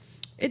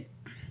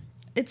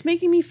 It's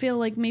making me feel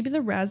like maybe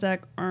the Razak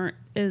aren't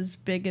as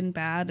big and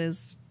bad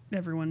as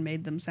everyone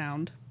made them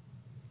sound.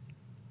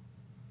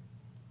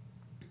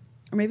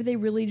 Or maybe they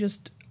really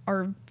just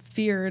are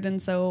feared,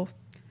 and so,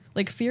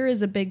 like, fear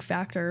is a big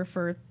factor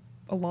for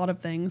a lot of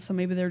things. So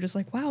maybe they're just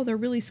like, wow, they're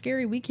really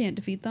scary. We can't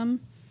defeat them.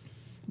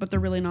 But they're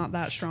really not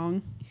that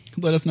strong.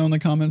 Let us know in the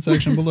comment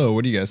section below.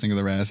 What do you guys think of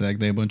the Razak?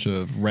 They a bunch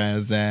of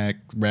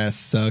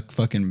Razak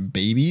fucking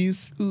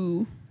babies?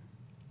 Ooh.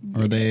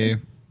 Or are they...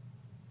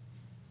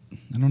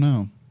 I don't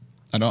know.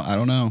 I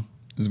don't know.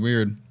 It's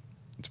weird.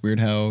 It's weird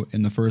how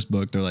in the first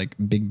book they're like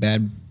big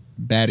bad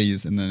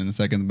baddies, and then in the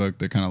second book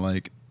they're kind of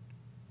like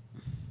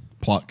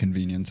plot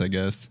convenience, I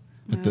guess.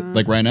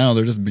 Like right now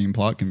they're just being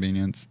plot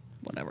convenience.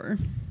 Whatever.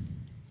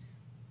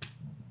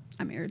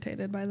 I'm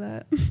irritated by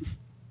that.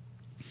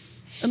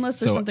 Unless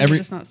there's So something we're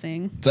just not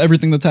seeing. So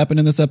everything that's happened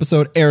in this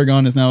episode,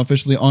 Eragon is now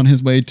officially on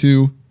his way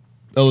to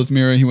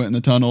Ellesmera. He went in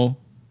the tunnel.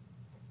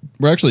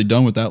 We're actually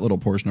done with that little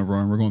portion of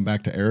Roran. We're going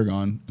back to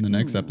Eragon in the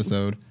next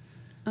episode.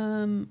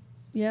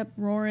 Yep,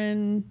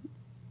 Roran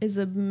is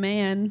a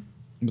man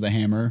With a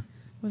hammer.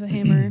 with a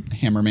hammer.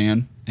 Hammer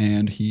man.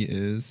 And he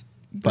is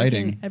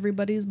fighting. Breaking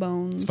everybody's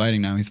bones. He's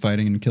fighting now. He's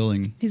fighting and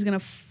killing. He's gonna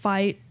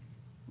fight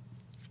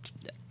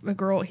a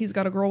girl. He's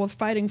got a girl with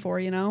fighting for,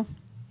 you know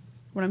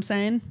what I'm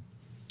saying?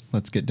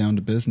 Let's get down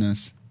to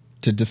business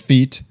to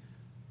defeat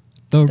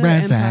the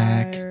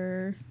Razak.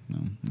 Empire. No,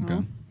 okay.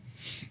 Oh.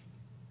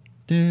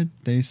 Did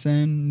they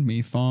send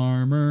me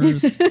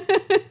farmers?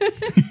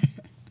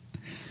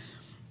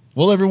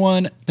 Well,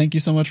 everyone, thank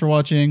you so much for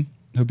watching.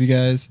 Hope you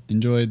guys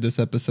enjoyed this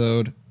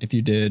episode. If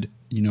you did,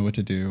 you know what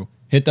to do.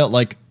 Hit that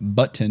like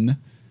button.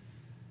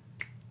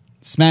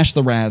 Smash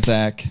the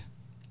Razak.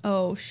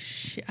 Oh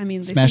shit! I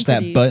mean, they Smash seem that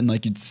pretty- button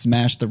like you'd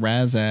smash the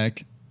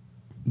Razak.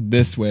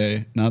 This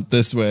way, not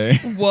this way.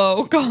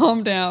 Whoa,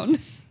 calm down.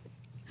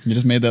 You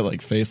just made that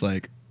like face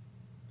like.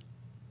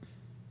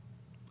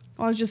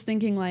 I was just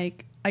thinking,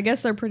 like, I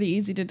guess they're pretty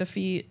easy to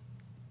defeat.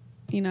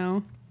 You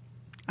know,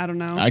 I don't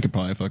know. I could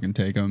probably fucking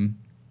take them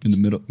in the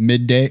middle,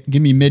 midday.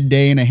 Give me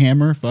midday and a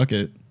hammer. Fuck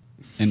it,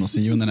 and we'll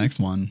see you in the next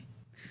one.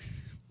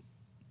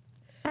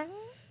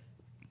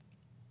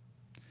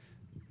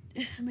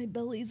 My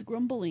belly's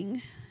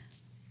grumbling.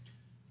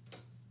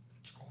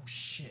 Oh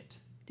shit!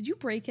 Did you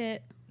break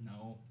it?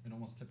 No, it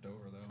almost tipped over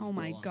though. Oh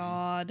my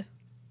god!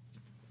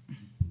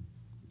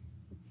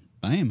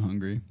 I am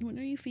hungry. When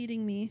are you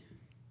feeding me?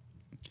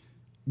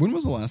 When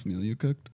was the last meal you cooked?